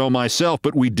it very well myself,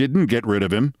 but we didn't get rid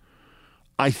of him.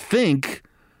 I think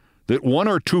that one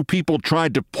or two people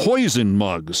tried to poison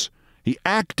Muggs. He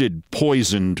acted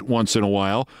poisoned once in a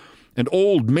while, and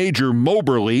old Major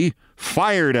Moberly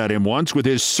fired at him once with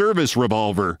his service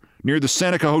revolver near the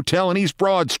Seneca Hotel in East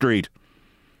Broad Street.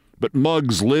 But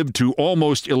Muggs lived to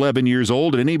almost 11 years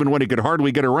old, and even when he could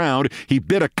hardly get around, he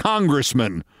bit a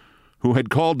congressman who had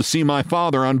called to see my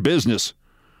father on business.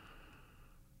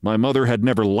 My mother had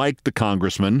never liked the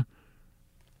congressman.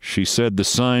 She said the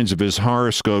signs of his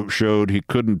horoscope showed he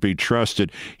couldn't be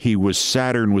trusted. He was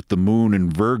Saturn with the moon in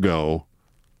Virgo.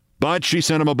 But she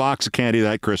sent him a box of candy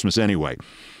that Christmas anyway.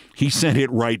 He sent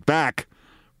it right back,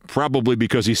 probably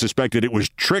because he suspected it was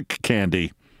trick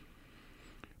candy.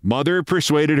 Mother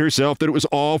persuaded herself that it was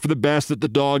all for the best that the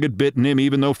dog had bitten him,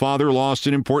 even though Father lost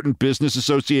an important business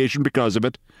association because of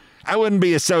it. I wouldn't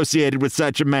be associated with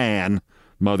such a man,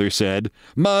 Mother said.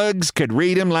 Muggs could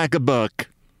read him like a book.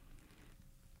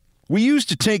 We used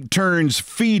to take turns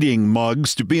feeding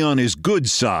Muggs to be on his good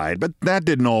side, but that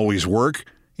didn't always work.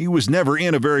 He was never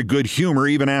in a very good humor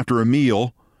even after a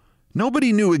meal.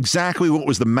 Nobody knew exactly what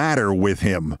was the matter with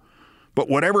him, but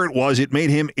whatever it was, it made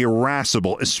him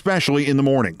irascible, especially in the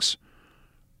mornings.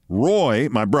 Roy,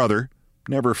 my brother,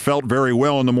 never felt very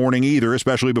well in the morning either,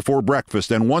 especially before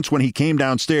breakfast, and once when he came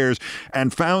downstairs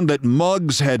and found that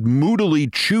Muggs had moodily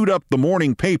chewed up the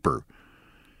morning paper,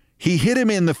 he hit him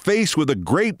in the face with a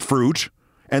grapefruit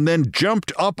and then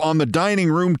jumped up on the dining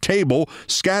room table,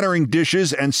 scattering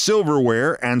dishes and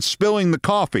silverware and spilling the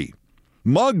coffee.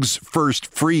 Muggs' first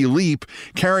free leap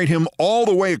carried him all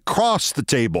the way across the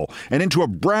table and into a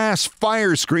brass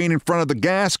fire screen in front of the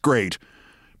gas grate.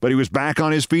 But he was back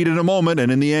on his feet in a moment,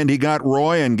 and in the end he got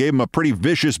Roy and gave him a pretty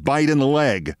vicious bite in the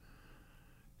leg.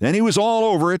 Then he was all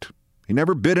over it. He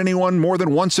never bit anyone more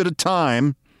than once at a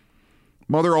time.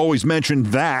 Mother always mentioned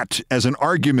that as an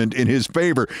argument in his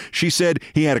favor. She said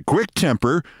he had a quick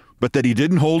temper, but that he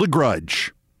didn't hold a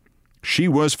grudge. She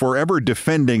was forever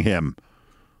defending him.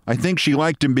 I think she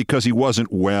liked him because he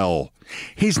wasn't well.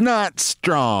 He's not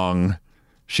strong,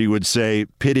 she would say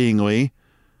pityingly.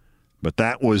 But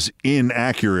that was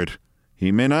inaccurate.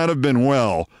 He may not have been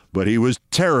well, but he was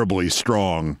terribly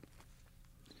strong.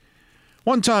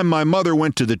 One time my mother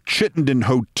went to the Chittenden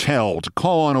Hotel to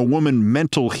call on a woman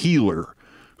mental healer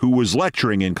who was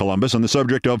lecturing in Columbus on the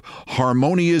subject of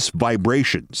harmonious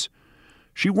vibrations.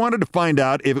 She wanted to find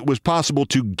out if it was possible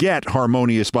to get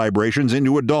harmonious vibrations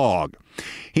into a dog.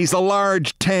 He's a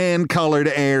large tan-colored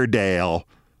Airedale,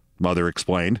 Mother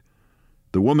explained.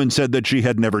 The woman said that she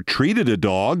had never treated a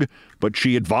dog, but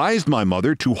she advised my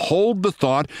mother to hold the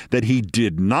thought that he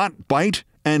did not bite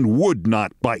and would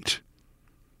not bite.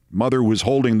 Mother was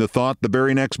holding the thought the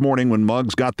very next morning when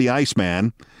Muggs got the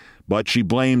Iceman, but she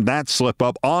blamed that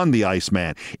slip-up on the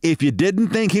Iceman. If you didn't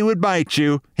think he would bite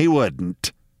you, he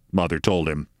wouldn't, Mother told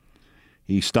him.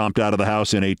 He stomped out of the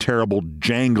house in a terrible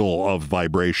jangle of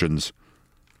vibrations.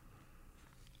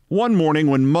 One morning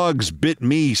when Muggs bit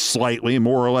me slightly,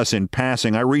 more or less in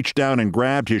passing, I reached down and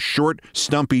grabbed his short,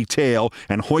 stumpy tail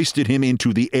and hoisted him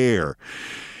into the air.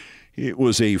 It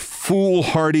was a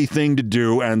foolhardy thing to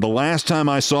do, and the last time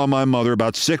I saw my mother,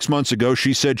 about 6 months ago,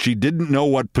 she said she didn't know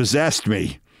what possessed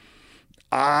me.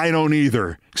 I don't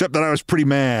either, except that I was pretty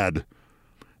mad.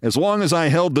 As long as I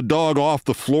held the dog off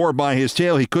the floor by his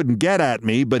tail, he couldn't get at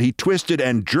me, but he twisted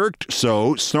and jerked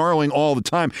so, snarling all the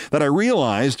time, that I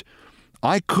realized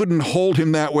I couldn't hold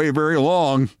him that way very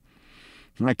long.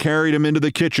 I carried him into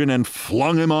the kitchen and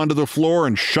flung him onto the floor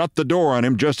and shut the door on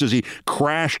him just as he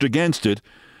crashed against it.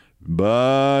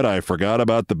 But I forgot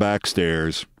about the back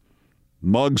stairs.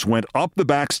 Muggs went up the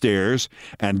back stairs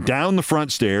and down the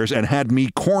front stairs and had me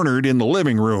cornered in the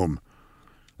living room.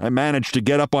 I managed to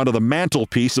get up onto the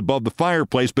mantelpiece above the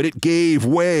fireplace, but it gave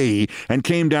way and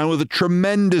came down with a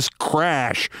tremendous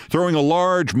crash, throwing a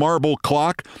large marble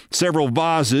clock, several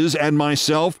vases, and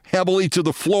myself heavily to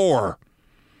the floor.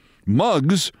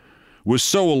 Muggs was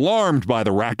so alarmed by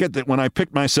the racket that when I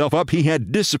picked myself up, he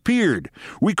had disappeared.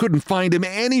 We couldn't find him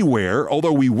anywhere,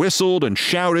 although we whistled and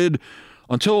shouted.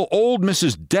 until old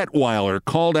Mrs. Detweiler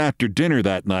called after dinner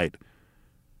that night.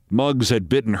 Muggs had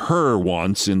bitten her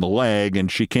once in the leg, and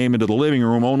she came into the living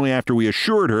room only after we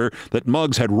assured her that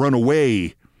Muggs had run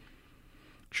away.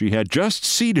 She had just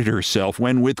seated herself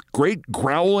when, with great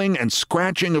growling and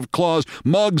scratching of claws,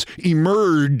 Muggs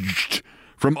emerged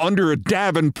from under a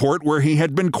davenport where he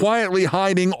had been quietly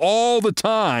hiding all the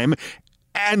time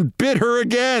and bit her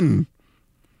again.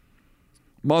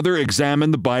 Mother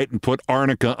examined the bite and put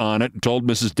arnica on it and told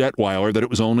Mrs. Detweiler that it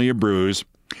was only a bruise.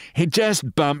 "He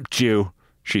just bumped you,"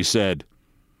 she said.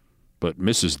 But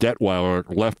Mrs. Detweiler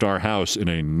left our house in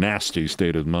a nasty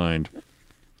state of mind.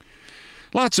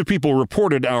 Lots of people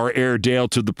reported our Airedale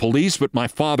to the police, but my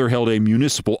father held a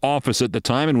municipal office at the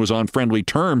time and was on friendly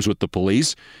terms with the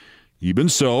police. Even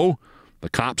so, the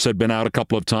cops had been out a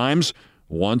couple of times,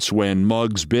 once when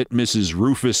Muggs bit Mrs.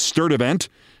 Rufus Sturdivant,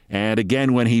 and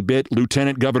again when he bit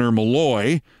Lieutenant Governor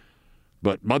Malloy.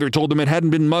 But Mother told them it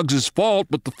hadn't been Muggs's fault,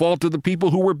 but the fault of the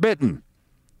people who were bitten.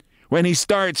 "When he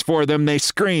starts for them, they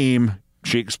scream,"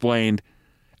 she explained,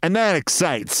 "and that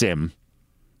excites him."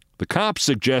 The cops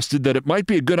suggested that it might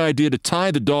be a good idea to tie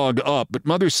the dog up, but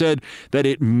Mother said that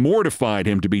it mortified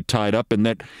him to be tied up and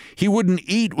that he wouldn't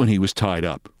eat when he was tied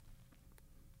up.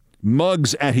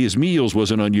 Muggs at his meals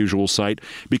was an unusual sight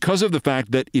because of the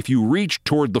fact that if you reached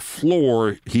toward the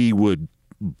floor, he would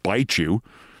bite you.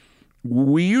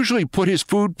 We usually put his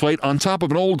food plate on top of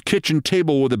an old kitchen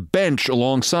table with a bench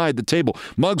alongside the table.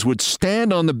 Muggs would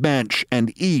stand on the bench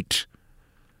and eat.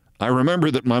 I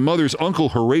remember that my mother's Uncle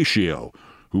Horatio,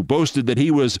 who boasted that he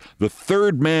was the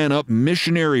third man up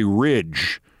Missionary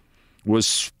Ridge, was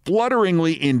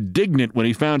splutteringly indignant when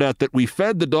he found out that we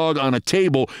fed the dog on a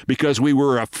table because we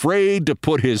were afraid to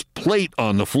put his plate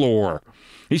on the floor.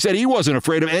 He said he wasn't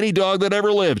afraid of any dog that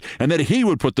ever lived, and that he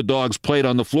would put the dog's plate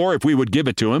on the floor if we would give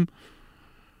it to him.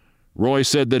 Roy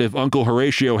said that if Uncle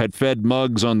Horatio had fed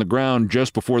Muggs on the ground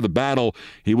just before the battle,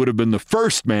 he would have been the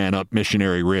first man up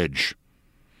Missionary Ridge.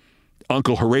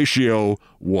 Uncle Horatio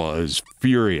was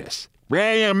furious.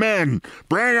 "Bring him in!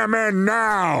 Bring him in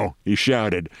now!" he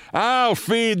shouted. "I'll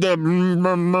feed them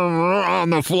on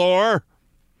the floor."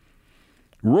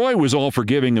 Roy was all for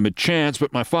giving him a chance,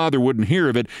 but my father wouldn't hear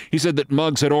of it. He said that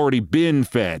Muggs had already been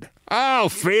fed. "I'll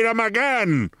feed him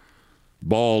again!"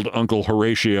 bawled Uncle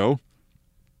Horatio.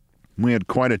 We had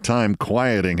quite a time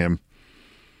quieting him.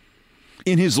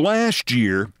 In his last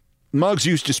year, Muggs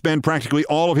used to spend practically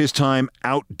all of his time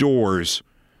outdoors.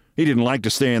 He didn't like to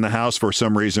stay in the house for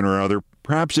some reason or other.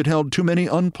 Perhaps it held too many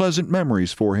unpleasant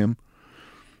memories for him.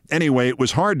 Anyway, it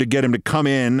was hard to get him to come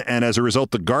in, and as a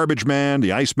result, the garbage man,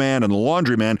 the ice man, and the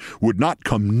laundry man would not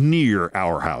come near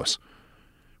our house.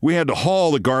 We had to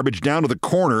haul the garbage down to the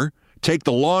corner, take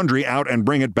the laundry out and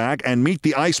bring it back, and meet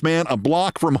the ice man a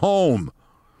block from home.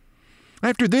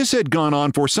 After this had gone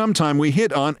on for some time, we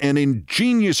hit on an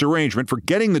ingenious arrangement for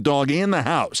getting the dog in the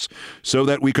house so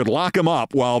that we could lock him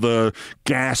up while the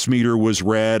gas meter was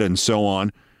read and so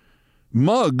on.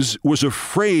 Muggs was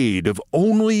afraid of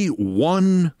only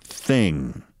one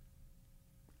thing: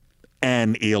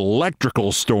 an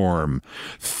electrical storm.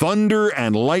 Thunder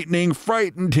and lightning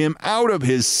frightened him out of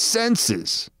his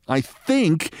senses. I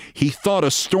think he thought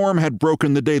a storm had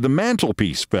broken the day the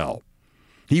mantelpiece fell.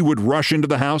 He would rush into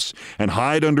the house and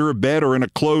hide under a bed or in a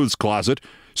clothes closet.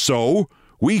 So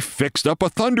we fixed up a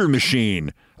thunder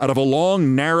machine out of a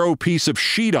long, narrow piece of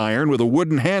sheet iron with a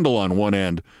wooden handle on one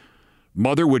end.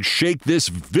 Mother would shake this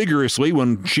vigorously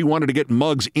when she wanted to get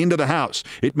Muggs into the house.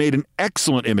 It made an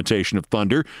excellent imitation of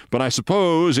thunder, but I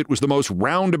suppose it was the most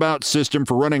roundabout system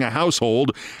for running a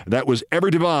household that was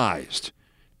ever devised.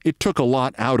 It took a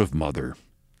lot out of Mother.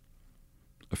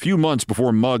 A few months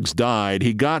before Muggs died,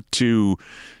 he got to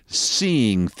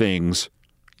seeing things.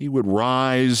 He would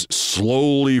rise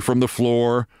slowly from the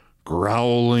floor,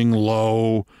 growling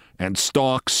low, and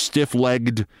stalk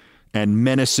stiff-legged and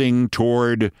menacing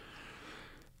toward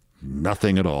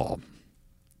nothing at all.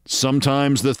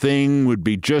 Sometimes the thing would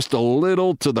be just a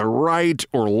little to the right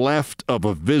or left of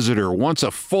a visitor. Once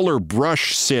a Fuller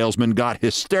brush salesman got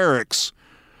hysterics.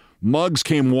 Muggs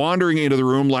came wandering into the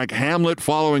room like Hamlet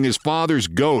following his father's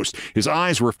ghost. His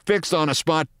eyes were fixed on a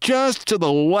spot just to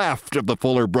the left of the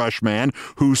Fuller brush man,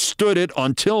 who stood it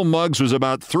until Muggs was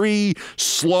about 3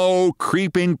 slow,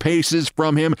 creeping paces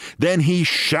from him. Then he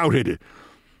shouted.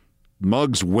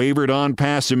 Muggs wavered on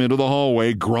past him into the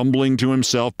hallway, grumbling to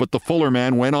himself, but the Fuller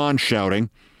man went on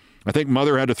shouting. I think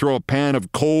Mother had to throw a pan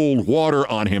of cold water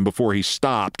on him before he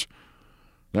stopped.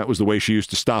 That was the way she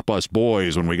used to stop us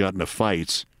boys when we got into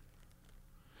fights.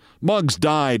 Muggs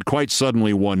died quite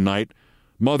suddenly one night.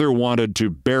 Mother wanted to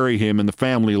bury him in the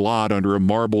family lot under a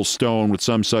marble stone with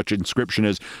some such inscription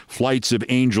as, "Flights of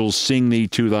angels sing thee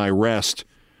to thy rest,"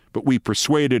 but we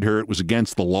persuaded her it was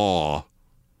against the law.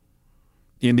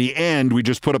 In the end, we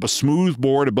just put up a smooth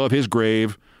board above his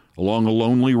grave along a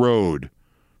lonely road.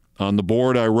 On the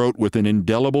board I wrote with an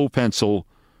indelible pencil,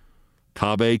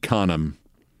 "Cave Canem."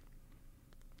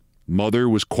 Mother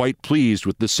was quite pleased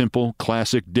with the simple,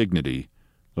 classic dignity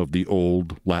of the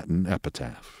old Latin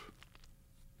epitaph.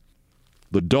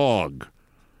 The Dog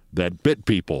That Bit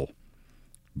People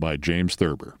by James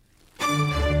Thurber.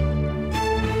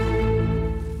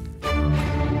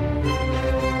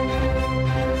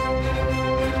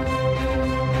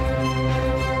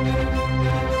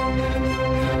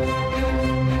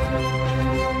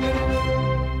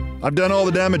 I've done all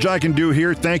the damage I can do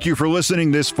here. Thank you for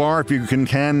listening this far. If you can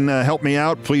help me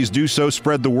out, please do so.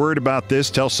 Spread the word about this.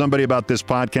 Tell somebody about this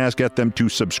podcast. Get them to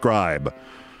subscribe.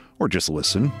 Or just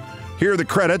listen. Here are the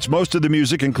credits. Most of the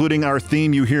music, including our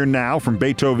theme you hear now from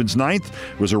Beethoven's Ninth,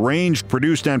 was arranged,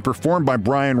 produced, and performed by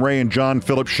Brian Ray and John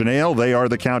Philip Chanel. They are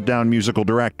the Countdown musical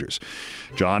directors.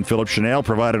 John Philip Chanel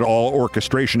provided all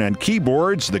orchestration and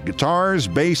keyboards. The guitars,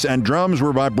 bass, and drums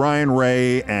were by Brian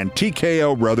Ray, and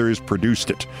TKO Brothers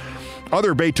produced it.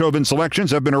 Other Beethoven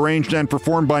selections have been arranged and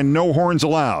performed by No Horns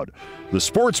Allowed. The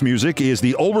sports music is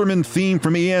the Olbermann theme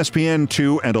from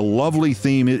ESPN2, and a lovely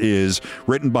theme it is,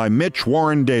 written by Mitch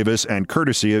Warren Davis and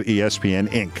courtesy of ESPN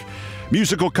Inc.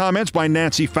 Musical comments by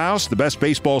Nancy Faust, the best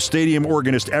baseball stadium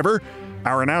organist ever.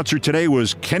 Our announcer today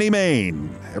was Kenny Mayne.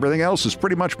 Everything else is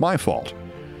pretty much my fault.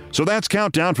 So that's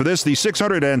Countdown for this, the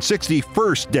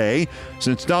 661st day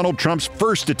since Donald Trump's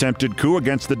first attempted coup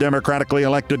against the democratically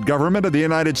elected government of the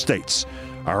United States.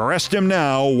 Arrest him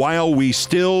now while we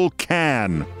still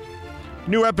can.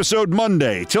 New episode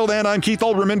Monday. Till then, I'm Keith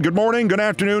Olbermann. Good morning, good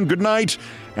afternoon, good night,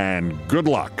 and good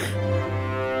luck.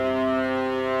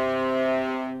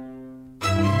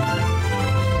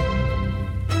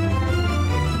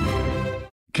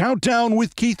 Countdown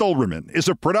with Keith Olbermann is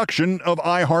a production of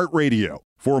iHeartRadio.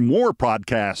 For more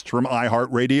podcasts from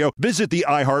iHeartRadio, visit the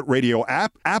iHeartRadio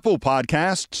app, Apple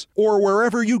Podcasts, or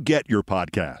wherever you get your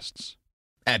podcasts.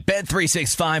 At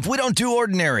Bet365, we don't do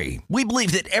ordinary. We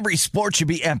believe that every sport should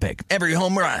be epic. Every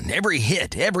home run, every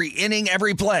hit, every inning,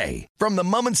 every play. From the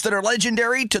moments that are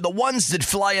legendary to the ones that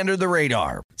fly under the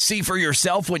radar. See for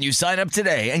yourself when you sign up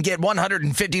today and get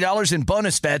 $150 in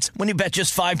bonus bets when you bet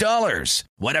just $5.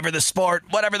 Whatever the sport,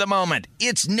 whatever the moment,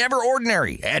 it's never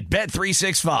ordinary at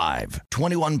Bet365.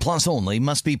 21 plus only.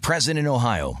 Must be present in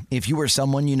Ohio. If you or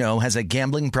someone you know has a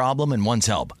gambling problem and wants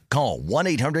help, call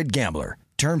 1-800-GAMBLER.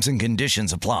 Terms and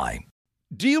conditions apply.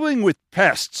 Dealing with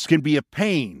pests can be a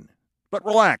pain, but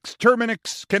relax,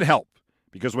 Terminix can help.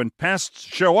 Because when pests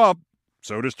show up,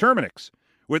 so does Terminix.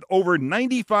 With over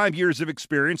 95 years of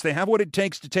experience, they have what it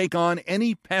takes to take on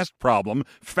any pest problem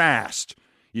fast.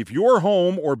 If your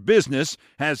home or business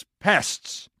has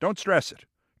pests, don't stress it.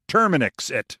 Terminix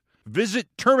it. Visit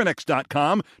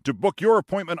Terminix.com to book your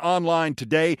appointment online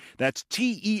today. That's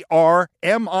TERMINIX.com.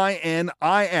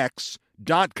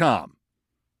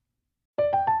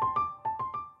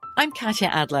 I'm Katya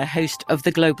Adler, host of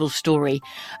The Global Story.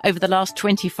 Over the last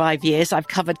 25 years, I've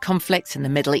covered conflicts in the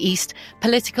Middle East,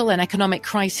 political and economic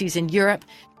crises in Europe,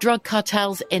 drug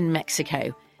cartels in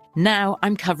Mexico. Now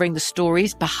I'm covering the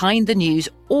stories behind the news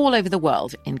all over the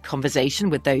world in conversation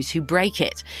with those who break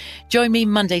it. Join me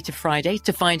Monday to Friday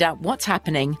to find out what's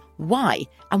happening, why,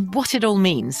 and what it all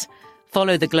means.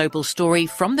 Follow The Global Story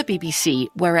from the BBC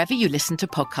wherever you listen to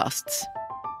podcasts.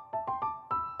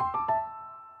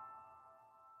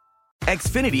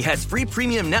 Xfinity has free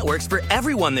premium networks for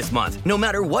everyone this month, no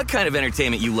matter what kind of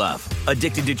entertainment you love.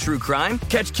 Addicted to true crime?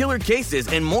 Catch killer cases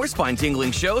and more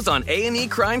spine-tingling shows on A&E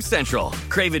Crime Central.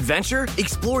 Crave adventure?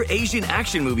 Explore Asian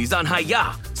action movies on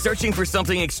Hi-Ya. Searching for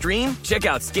something extreme? Check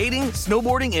out skating,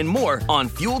 snowboarding, and more on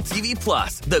Fuel TV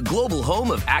Plus, the global home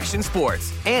of action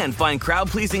sports. And find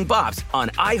crowd-pleasing bops on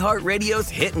iHeartRadio's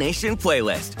Hit Nation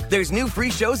playlist. There's new free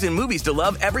shows and movies to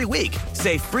love every week.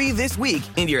 Say free this week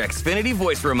in your Xfinity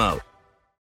voice remote.